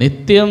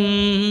നിത്യം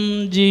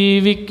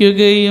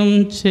ജീവിക്കുകയും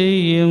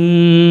ചെയ്യും.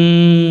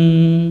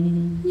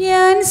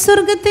 ഞാൻ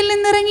സ്വർഗത്തിൽ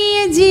നിന്നിറങ്ങിയ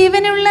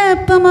ജീവനുള്ള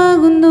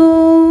അപ്പമാകുന്നു.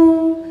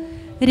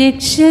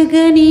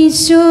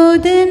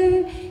 രക്ഷകനീശോദൻ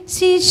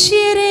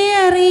ശിഷ്യരെ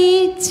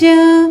അറിയിച്ച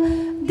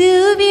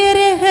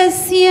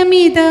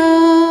ദിവ്യരഹസ്യമിതാ,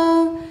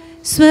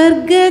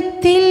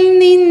 സ്വർഗത്തിൽ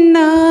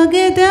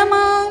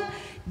നിന്നാഗതമാ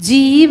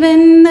ജീവൻ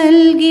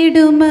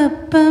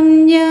നൽകിടുമപ്പം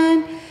ഞാൻ.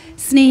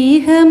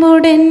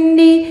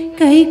 സ്നേഹമുടനെ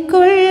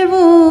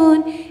കൈക്കൊള്ളുവോൻ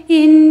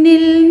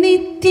എന്നിൽ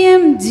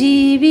നിത്യം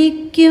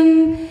ജീവിക്കും.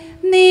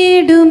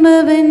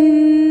 നേടുമവൻ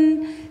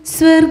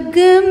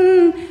സ്വർഗം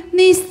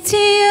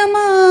നിശ്ചയമായി.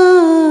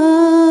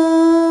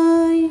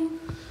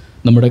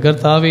 നമ്മുടെ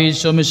കർത്താവേ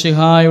ഈശോ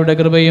മിശിഹായുടെ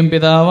കൃപയും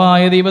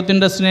പിതാവായ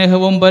ദൈവത്തിൻ്റെ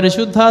സ്നേഹവും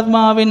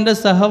പരിശുദ്ധാത്മാവിൻ്റെ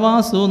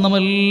സഹവാസവും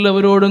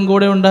നമ്മളെല്ലാവരോടും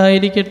കൂടെ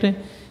ഉണ്ടായിരിക്കട്ടെ,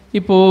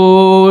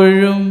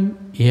 ഇപ്പോഴും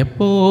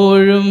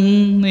എപ്പോഴും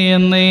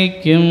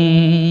എന്നേക്കും.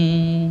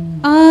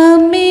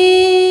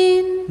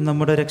 ആമേൻ.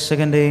 നമ്മുടെ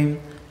രക്ഷകൻ്റെയും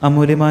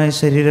അമൂല്യമായ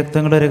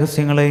ശരീരരക്തങ്ങളുടെ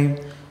രഹസ്യങ്ങളെയും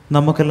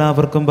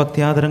നമുക്കെല്ലാവർക്കും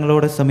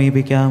ഭക്ത്യാദരങ്ങളോടെ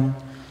സമീപിക്കാം.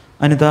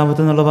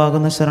 അനുതാപത്തിൽ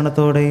നിന്നുളവാകുന്ന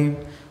ശരണത്തോടെയും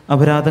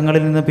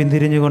അപരാധങ്ങളിൽ നിന്ന്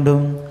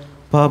പിന്തിരിഞ്ഞുകൊണ്ടും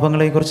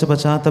പാപങ്ങളെക്കുറിച്ച്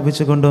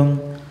പശ്ചാത്തപിച്ചുകൊണ്ടും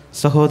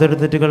സഹോദര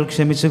തെറ്റുകൾ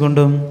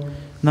ക്ഷമിച്ചുകൊണ്ടും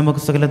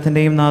നമുക്ക്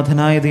സകലത്തിൻ്റെയും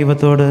നാഥനായ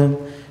ദൈവത്തോട്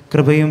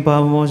കൃപയും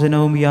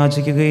പാപമോചനവും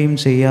യാചിക്കുകയും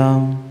ചെയ്യാം.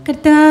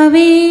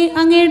 കർത്താവേ,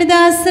 അങ്ങയുടെ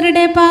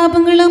ദാസരുടെ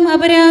പാപങ്ങളും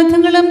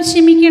അപരാധങ്ങളും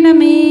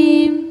ക്ഷമിക്കണമേ.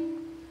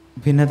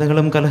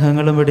 ഭിന്നതകളും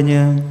കലഹങ്ങളും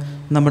വെടിഞ്ഞ്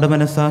നമ്മുടെ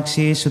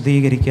മനസ്സാക്ഷിയെ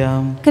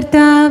ശുദ്ധീകരിക്കാം.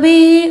 കർത്താവേ,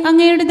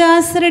 അങ്ങയുടെ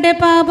ദാസരുടെ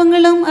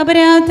പാപങ്ങളും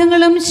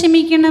അപരാധങ്ങളും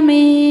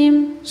ക്ഷമിക്കണമേ.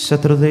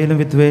 ശത്രുതയിലും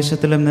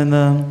വിദ്വേഷത്തിലും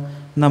നിന്ന്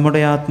നമ്മുടെ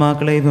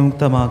ആത്മാക്കളെ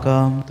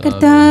വിമുക്തമാക്കാം.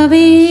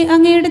 കർത്താവേ,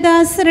 അങ്ങയുടെ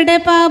ദാസരുടെ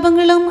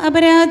പാപങ്ങളും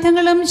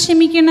അപരാധങ്ങളും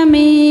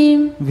ക്ഷമിക്കണമേ.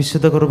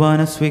 വിശുദ്ധ കുർബാന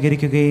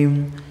സ്വീകരിക്കുകയും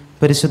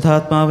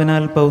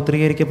പരിശുദ്ധാത്മാവിനാൽ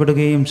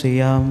പൗത്രീകരിക്കപ്പെടുകയും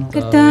ചെയ്യാം.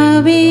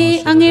 കർത്താവേ,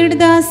 അങ്ങയുടെ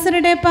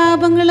ദാസരുടെ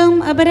പാപങ്ങളും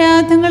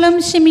അപരാധങ്ങളും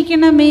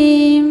ക്ഷമിക്കണമേ.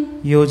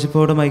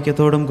 യോജിപ്പോടും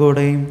ഐക്യത്തോടും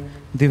കൂടെ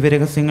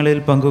ദിവ്യരഹസ്യങ്ങളിൽ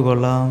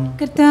പങ്കുകൊള്ളാം.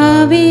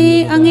 കർത്താവേ,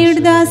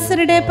 അങ്ങയുടെ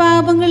ദാസരുടെ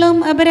പാപങ്ങളും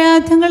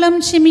അപരാധങ്ങളും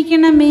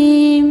ക്ഷമിക്കണമേ.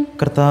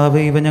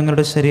 കർത്താവേ, ഇവ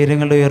ഞങ്ങളുടെ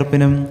ശരീരങ്ങളുടെ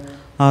ഉയർപ്പിനും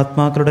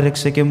ആത്മാക്കളുടെ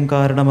രക്ഷയ്ക്കും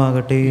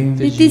കാരണമാകട്ടെ,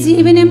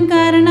 നിത്യജീവനും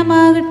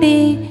കാരണമാകട്ടെ,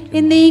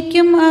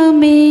 എന്നേക്കും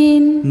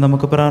ആമേൻ.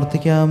 നമുക്ക്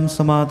പ്രാർത്ഥിക്കാം.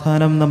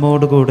 സമാധാനം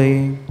നമ്മോടുകൂടെ.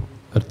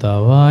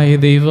 കർത്താവായ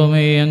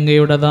ദൈവമേ,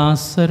 അങ്ങയുടെ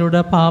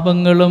ദാസരുടെ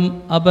പാപങ്ങളും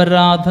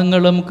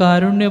അപരാധങ്ങളും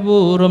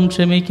കാരുണ്യപൂർവ്വം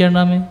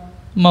ക്ഷമിക്കണമേ.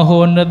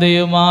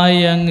 മഹോന്നതയുമായ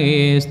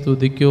അങ്ങയെ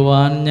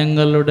സ്തുതിക്കുവാൻ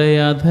ഞങ്ങളുടെ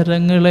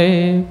അധരങ്ങളെ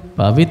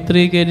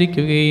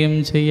പവിത്രീകരിക്കുകയും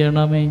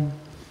ചെയ്യണമേ.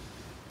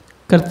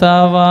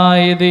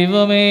 കർത്താവായ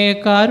ദൈവമേ,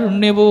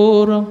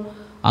 കാരുണ്യപൂർവ്വം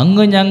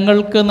അങ്ങ്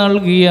ഞങ്ങൾക്ക്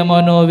നൽകിയ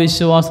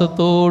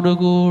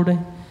മനോവിശ്വാസത്തോടുകൂടെ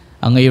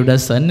അങ്ങയുടെ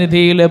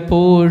സന്നിധിയിൽ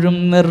എപ്പോഴും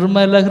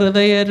നിർമ്മല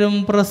ഹൃദയരും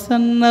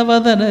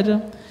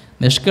പ്രസന്നവദനരും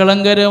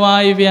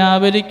നിഷ്കളങ്കരുമായി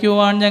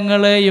വ്യാപരിക്കുവാൻ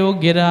ഞങ്ങളെ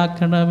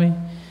യോഗ്യരാക്കണമേ.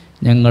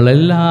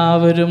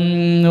 ഞങ്ങളെല്ലാവരും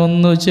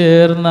ഒന്നു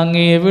ചേർന്ന്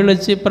അങ്ങയെ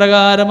വിളിച്ച്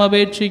പ്രകാരം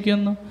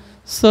അപേക്ഷിക്കുന്നു.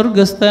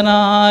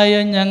 സ്വർഗസ്ഥനായ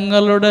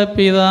ഞങ്ങളുടെ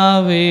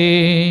പിതാവേ,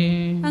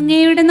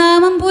 അങ്ങയുടെ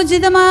നാമം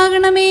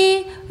പൂജിതമാകണമേ.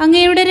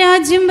 അങ്ങയുടെ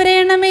രാജ്യം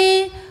വരയണമേ.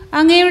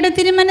 അങ്ങയുടെ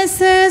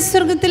തിരുമനസ്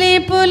സ്വർഗത്തിലെ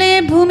പോലെ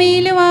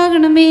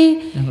ഭൂമിയിലുമാകണമേ.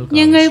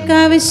 ഞങ്ങൾക്ക്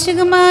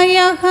ആവശ്യമായ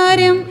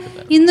ആഹാരം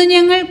ഇന്നു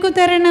ഞങ്ങൾക്ക്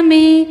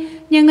തരണമേ.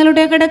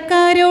 ഞങ്ങളുടെ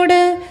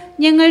കടക്കാരോട്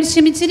ഞങ്ങൾ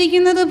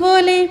ക്ഷമിച്ചിരിക്കുന്നത്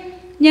പോലെ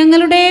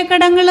ഞങ്ങളുടെ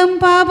കടങ്ങളും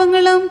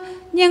പാപങ്ങളും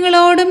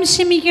ഞങ്ങളോടും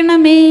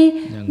ക്ഷമിക്കണമേ.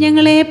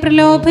 ഞങ്ങളെ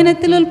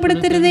പ്രലോഭനത്തിൽ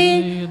ഉൾപ്പെടുത്തരുതേ,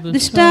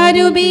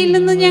 ദുഷ്ടാരൂപിയിൽ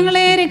നിന്ന്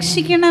ഞങ്ങളെ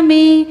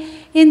രക്ഷിക്കണമേ.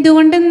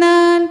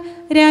 എന്തുകൊണ്ടെന്നാൽ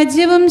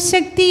രാജ്യവും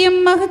ശക്തിയും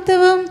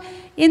മഹത്വവും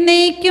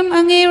എന്നേക്കും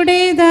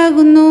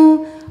അങ്ങയുടേതാകുന്നു.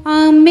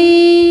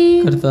 ആമേൻ.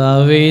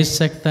 കർത്താവേ,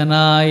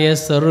 ശക്തനായ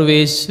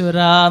സർവേശ്വര,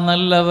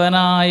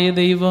 നല്ലവനായ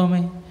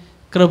ദൈവമേ,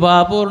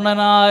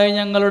 കൃപാപൂർണനായ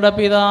ഞങ്ങളുടെ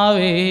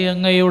പിതാവേ,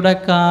 അങ്ങയുടെ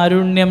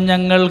കാരുണ്യം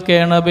ഞങ്ങൾ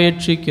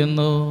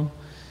കേണപേക്ഷിക്കുന്നു.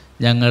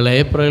 ഞങ്ങളെ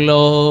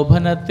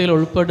പ്രലോഭനത്തിൽ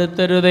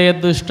ഉൾപ്പെടുത്തരുതേ.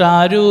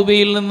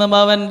 ദുഷ്ടാരൂപിയിൽ നിന്നും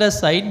അവൻ്റെ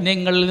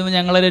സൈന്യങ്ങളിൽ നിന്ന്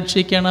ഞങ്ങളെ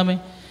രക്ഷിക്കണമേ.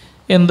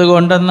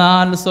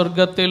 എന്തുകൊണ്ടെന്നാൽ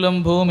സ്വർഗത്തിലും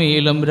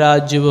ഭൂമിയിലും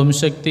രാജ്യവും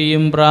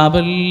ശക്തിയും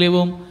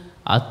പ്രാബല്യവും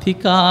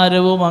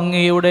അധികാരവും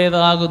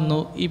അങ്ങയുടേതാകുന്നു,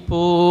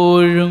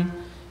 ഇപ്പോഴും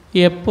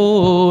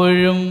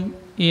എപ്പോഴും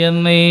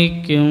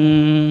എന്നേക്കും.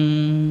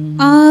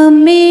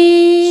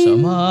 ആമേൻ.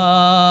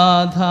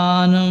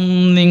 സമാധാനം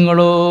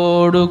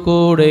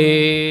നിങ്ങളോടുകൂടെ.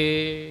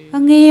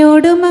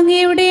 അങ്ങയോടും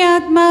അങ്ങയുടെ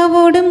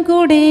ആത്മാവോടും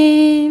കൂടെ.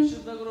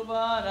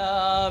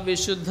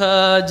 വിശുദ്ധ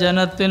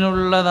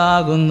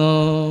ജനത്തിനുള്ളതാകുന്നു.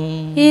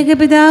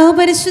 ഏകപിതാവ്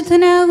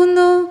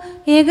പരിശുദ്ധനാകുന്നു,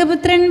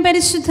 ഏകപുത്രൻ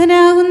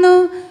പരിശുദ്ധനാകുന്നു,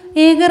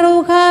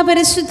 ഏകറൂഹ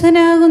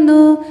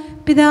പരിശുദ്ധനാകുന്നു.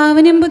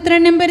 പിതാവിനും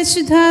പുത്രനും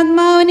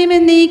പരിശുദ്ധാത്മാവിനും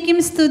എന്നേക്കും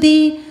സ്തുതി.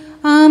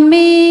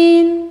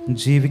 ആമേൻ.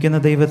 ജീവിക്കുന്ന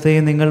ദൈവത്തെ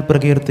നിങ്ങൾ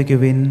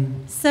പ്രകീർത്തിക്കുവിൻ.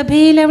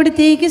 സഭയിൽ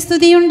അവിടുത്തേക്ക്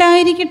സ്തുതി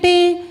ഉണ്ടായിരിക്കട്ടെ.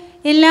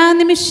 എല്ലാ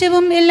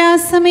നിമിഷവും എല്ലാ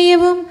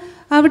സമയവും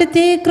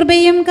അവിടുത്തെ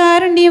കൃപയും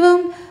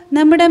കാരുണ്യവും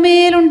നമ്മുടെ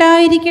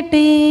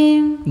മേലുണ്ടായിരിക്കട്ടെ.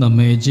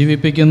 നമ്മെ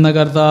ജീവിപ്പിക്കുന്ന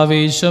കർത്താവേ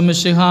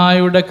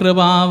ഈശോമിശിഹായുടെ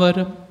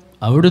കൃപാവരം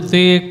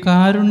അവിടുത്തെ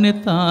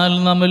കാരുണ്യത്താൽ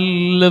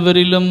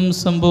നമ്മെല്ലാവരിലും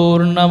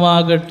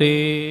സമ്പൂർണ്ണമാകട്ടെ,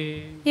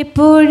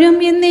 എപ്പോഴും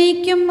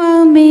എന്നേക്കും.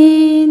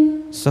 ആമേൻ.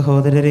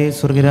 സഹോദരരെ,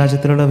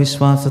 സ്വർഗരാജ്യത്തിലുള്ള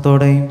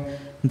വിശ്വാസത്തോടെ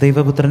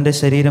ദൈവപുത്രന്റെ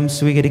ശരീരം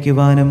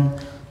സ്വീകരിക്കുവാനും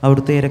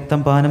അവിടുത്തെ രക്തം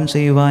പാനം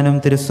ചെയ്യുവാനും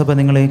തിരുസഭ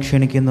നിങ്ങളെ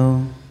ക്ഷണിക്കുന്നു.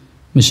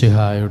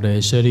 മിശിഹായുടെ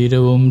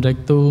ശരീരവും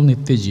രക്തവും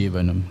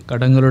നിത്യജീവനും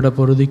കടങ്ങളുടെ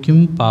പൊറുതിക്കും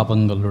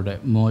പാപങ്ങളുടെ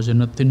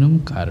മോചനത്തിനും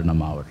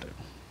കാരണമാവട്ടെ.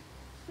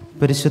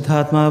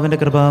 പരിശുദ്ധാത്മാവിൻ്റെ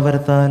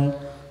കൃപാവരത്താൽ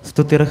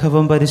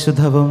സ്തുത്യർഹവും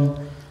പരിശുദ്ധവും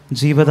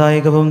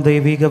ജീവദായകവും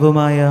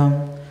ദൈവികവുമായ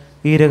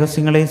ഈ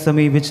രഹസ്യങ്ങളെ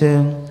സമീപിച്ച്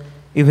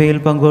ഇവയിൽ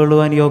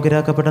പങ്കുകൊള്ളുവാൻ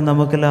യോഗ്യരാക്കപ്പെട്ട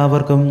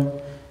നമുക്കെല്ലാവർക്കും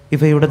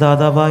ഇവയുടെ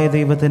ദാതാവായ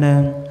ദൈവത്തിന്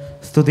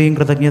സ്തുതിയും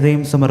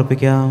കൃതജ്ഞതയും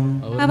സമർപ്പിക്കാം.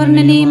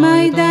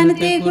 അവർണ്ണനീയമായ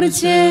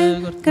ദാനത്തെക്കുറിച്ച്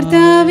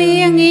കർത്താവേ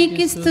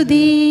അങ്ങേക്ക്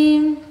സ്തുതി.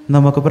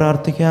 നമുക്ക്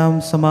പ്രാർത്ഥിക്കാം.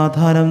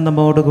 സമാധാനം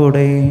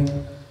നമ്മോടുകൂടെ.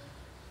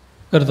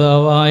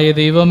 കർത്താവായ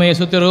ദൈവമേ,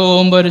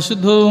 സുത്യർഹവും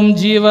പരിശുദ്ധവും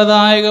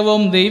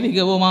ജീവദായകവും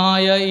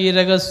ദൈവികവുമായ ഈ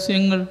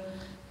രഹസ്യങ്ങൾ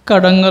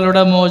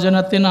കടങ്ങളുടെ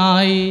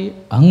മോചനത്തിനായി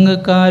അങ്ങ്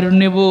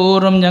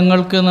കാരുണ്യപൂർവ്വം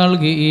ഞങ്ങൾക്ക്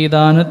നൽകി ഈ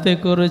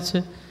ദാനത്തെക്കുറിച്ച്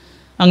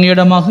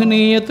അങ്ങയുടെ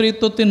മഹനീയ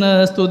ത്രിത്വത്തിന്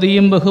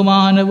സ്തുതിയും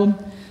ബഹുമാനവും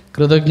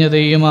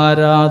കൃതജ്ഞതയും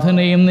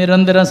ആരാധനയും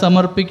നിരന്തരം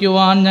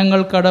സമർപ്പിക്കുവാൻ ഞങ്ങൾ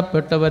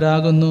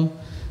കടപ്പെട്ടവരാകുന്നു.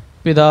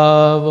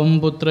 പിതാവും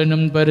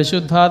പുത്രനും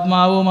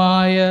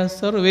പരിശുദ്ധാത്മാവുമായ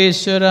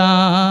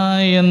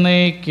സർവേശ്വരായ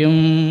എന്നേക്കും.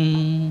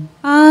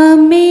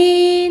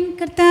 ആമേൻ.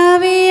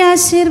 കർത്താവേ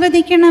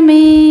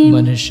ആശീർവദിക്കണമേ.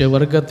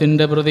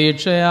 മനുഷ്യവർഗത്തിൻ്റെ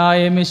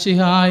പ്രതീക്ഷയായ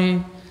മിശിഹായെ,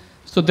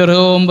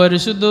 സ്തുത്യർഹവും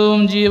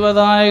പരിശുദ്ധവും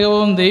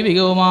ജീവദായകവും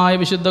ദൈവികവുമായ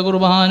വിശുദ്ധ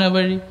കുർബാന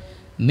വഴി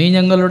നീ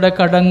ഞങ്ങളുടെ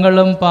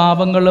കടങ്ങളും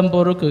പാപങ്ങളും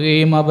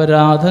പൊറുക്കുകയും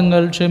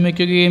അപരാധങ്ങൾ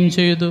ക്ഷമിക്കുകയും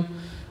ചെയ്തു.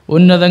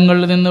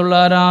 ഉന്നതങ്ങളിൽ നിന്നുള്ള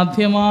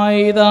ആരാധ്യമായ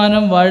ഈ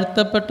ദാനം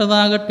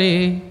വാഴ്ത്തപ്പെട്ടതാകട്ടെ,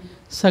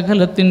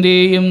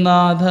 സകലത്തിൻ്റെയും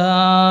നാഥ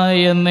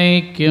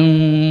എന്നേക്കും.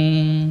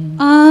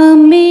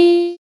 ആമേൻ.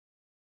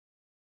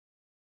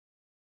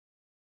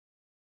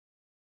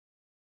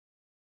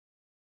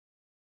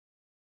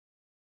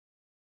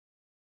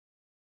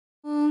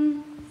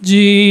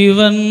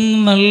 ജീവൻ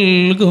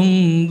നൽകും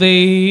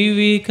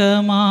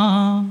ദൈവികമാ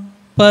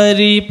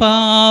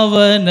പരിപാവനമീ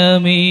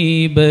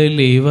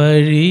ബലി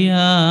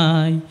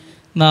വഴിയായി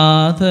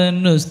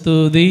നാഥനു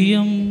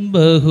സ്തുതിയും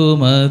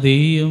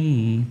ബഹുമതിയും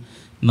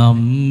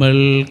നമ്മൾ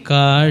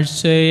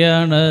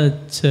കാഴ്ചയണച്ചല്ലോ.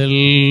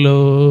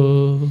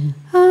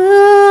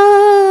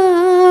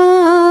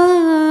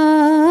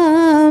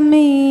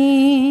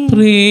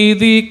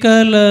 പ്രീതി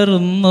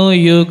കലർന്നു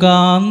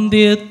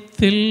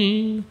യുഗാന്ത്യത്തിൽ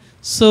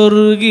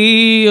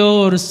സ്വർഗീയോർസ്ലേം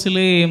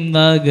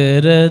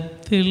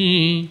നഗരത്തിൽ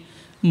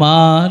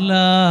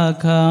മാലാഖമാരൊത്തുവലം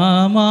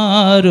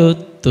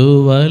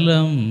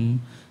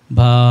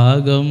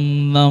ഭാഗം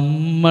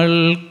നമ്മൾ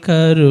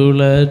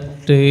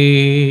കരുളട്ടെ.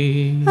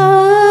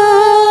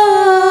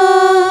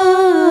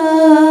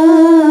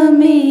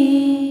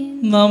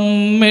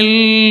 നമ്മിൽ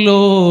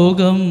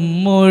ലോകം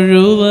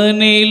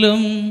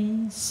മുഴുവനിലും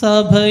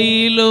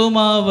സഭയിലും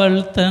അവൾ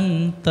തൻ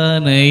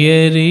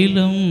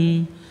തനയരിലും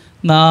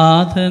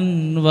നാഥൻ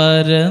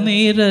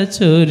വരനിര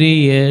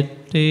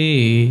ചൊരിയട്ടെ,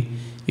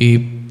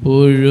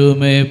 ഇപ്പോഴും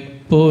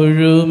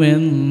എപ്പോഴും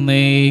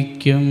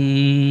എന്നേക്കും.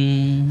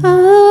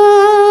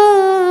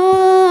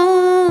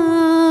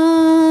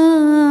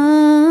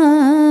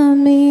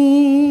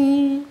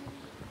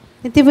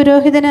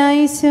 നിത്യപുരോഹിതനായ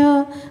ഈശോ,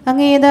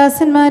 അങ്ങേ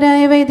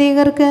ദാസന്മാരായ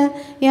വൈദികർക്ക്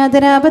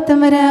യാതൊരാപത്തും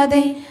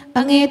വരാതെ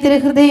അങ്ങേ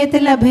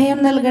തിരുഹൃദയത്തിൽ അഭയം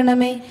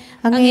നൽകണമേ.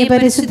 അങ്ങേ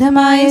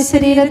പരിശുദ്ധമായ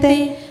ശരീരത്തെ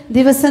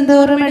ദിവസം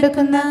തോറും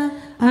എടുക്കുന്ന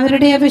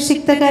അവരുടെ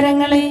അഭിഷിക്ത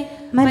കരങ്ങളെ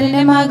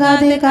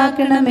മലിനമാകാതെ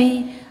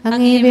കാക്കണമേ.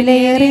 അങ്ങേ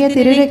വിലയേറിയ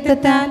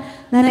തിരുരക്തത്താൽ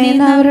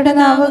നനയുന്ന അവരുടെ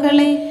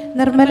നാവുകളെ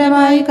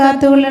നിർമ്മലമായി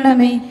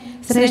കാത്തുകൊള്ളണമേ.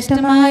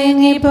 ശ്രേഷ്ഠമായ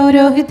അങ്ങേ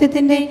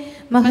പൗരോഹിത്യത്തിന്റെ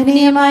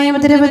മഹനീയമായ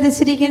മുദ്ര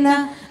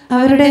പതിച്ചിരിക്കുന്ന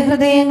അവരുടെ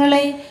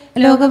ഹൃദയങ്ങളെ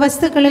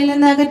ലോകവസ്തുക്കളിൽ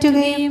നിന്ന്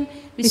അകറ്റുകയും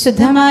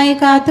വിശുദ്ധമായി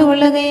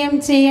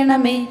കാത്തുകൊള്ളുകയും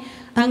ചെയ്യണമേ.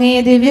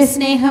 അങ്ങേ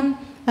ദിവ്യസ്നേഹം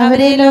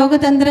അവരെ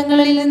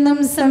ലോകതന്ത്രങ്ങളിൽ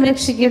നിന്നും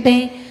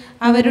സംരക്ഷിക്കട്ടെ.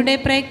 അവരുടെ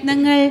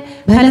പ്രയത്നങ്ങൾ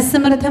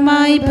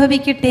ഫലസമൃദ്ധമായി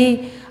ഭവിക്കട്ടെ.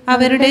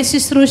 അവരുടെ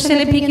ശുശ്രൂഷ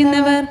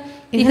ലഭിക്കുന്നവർ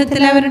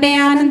ഇഹത്തിൽ അവരുടെ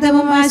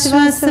ആനന്ദവും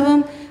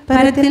ആശ്വാസവും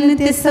പരത്തിൽ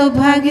നിത്യ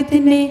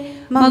സൗഭാഗ്യത്തിന്റെ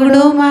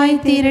മകുടവുമായി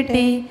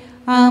തീരട്ടെ.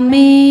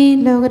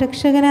 ആമേൻ.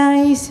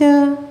 ലോകരക്ഷകനായ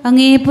ഈശോ,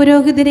 അങ്ങേ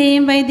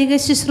പുരോഹിതരെയും വൈദിക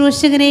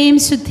ശുശ്രൂഷകരെയും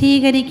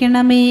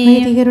ശുദ്ധീകരിക്കണമേ.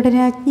 വൈദികരുടെ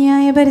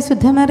രാജ്ഞിയായ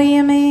പരിശുദ്ധ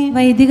മറിയമേ,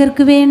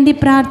 വൈദികർക്ക് വേണ്ടി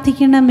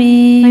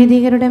പ്രാർത്ഥിക്കണമേ.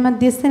 വൈദികരുടെ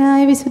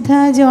മധ്യസ്ഥനായ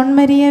വിശുദ്ധ ജോൺ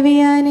മരിയ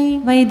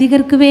വിയാനി,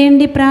 വൈദികർക്ക്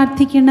വേണ്ടി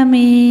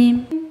പ്രാർത്ഥിക്കണമേ.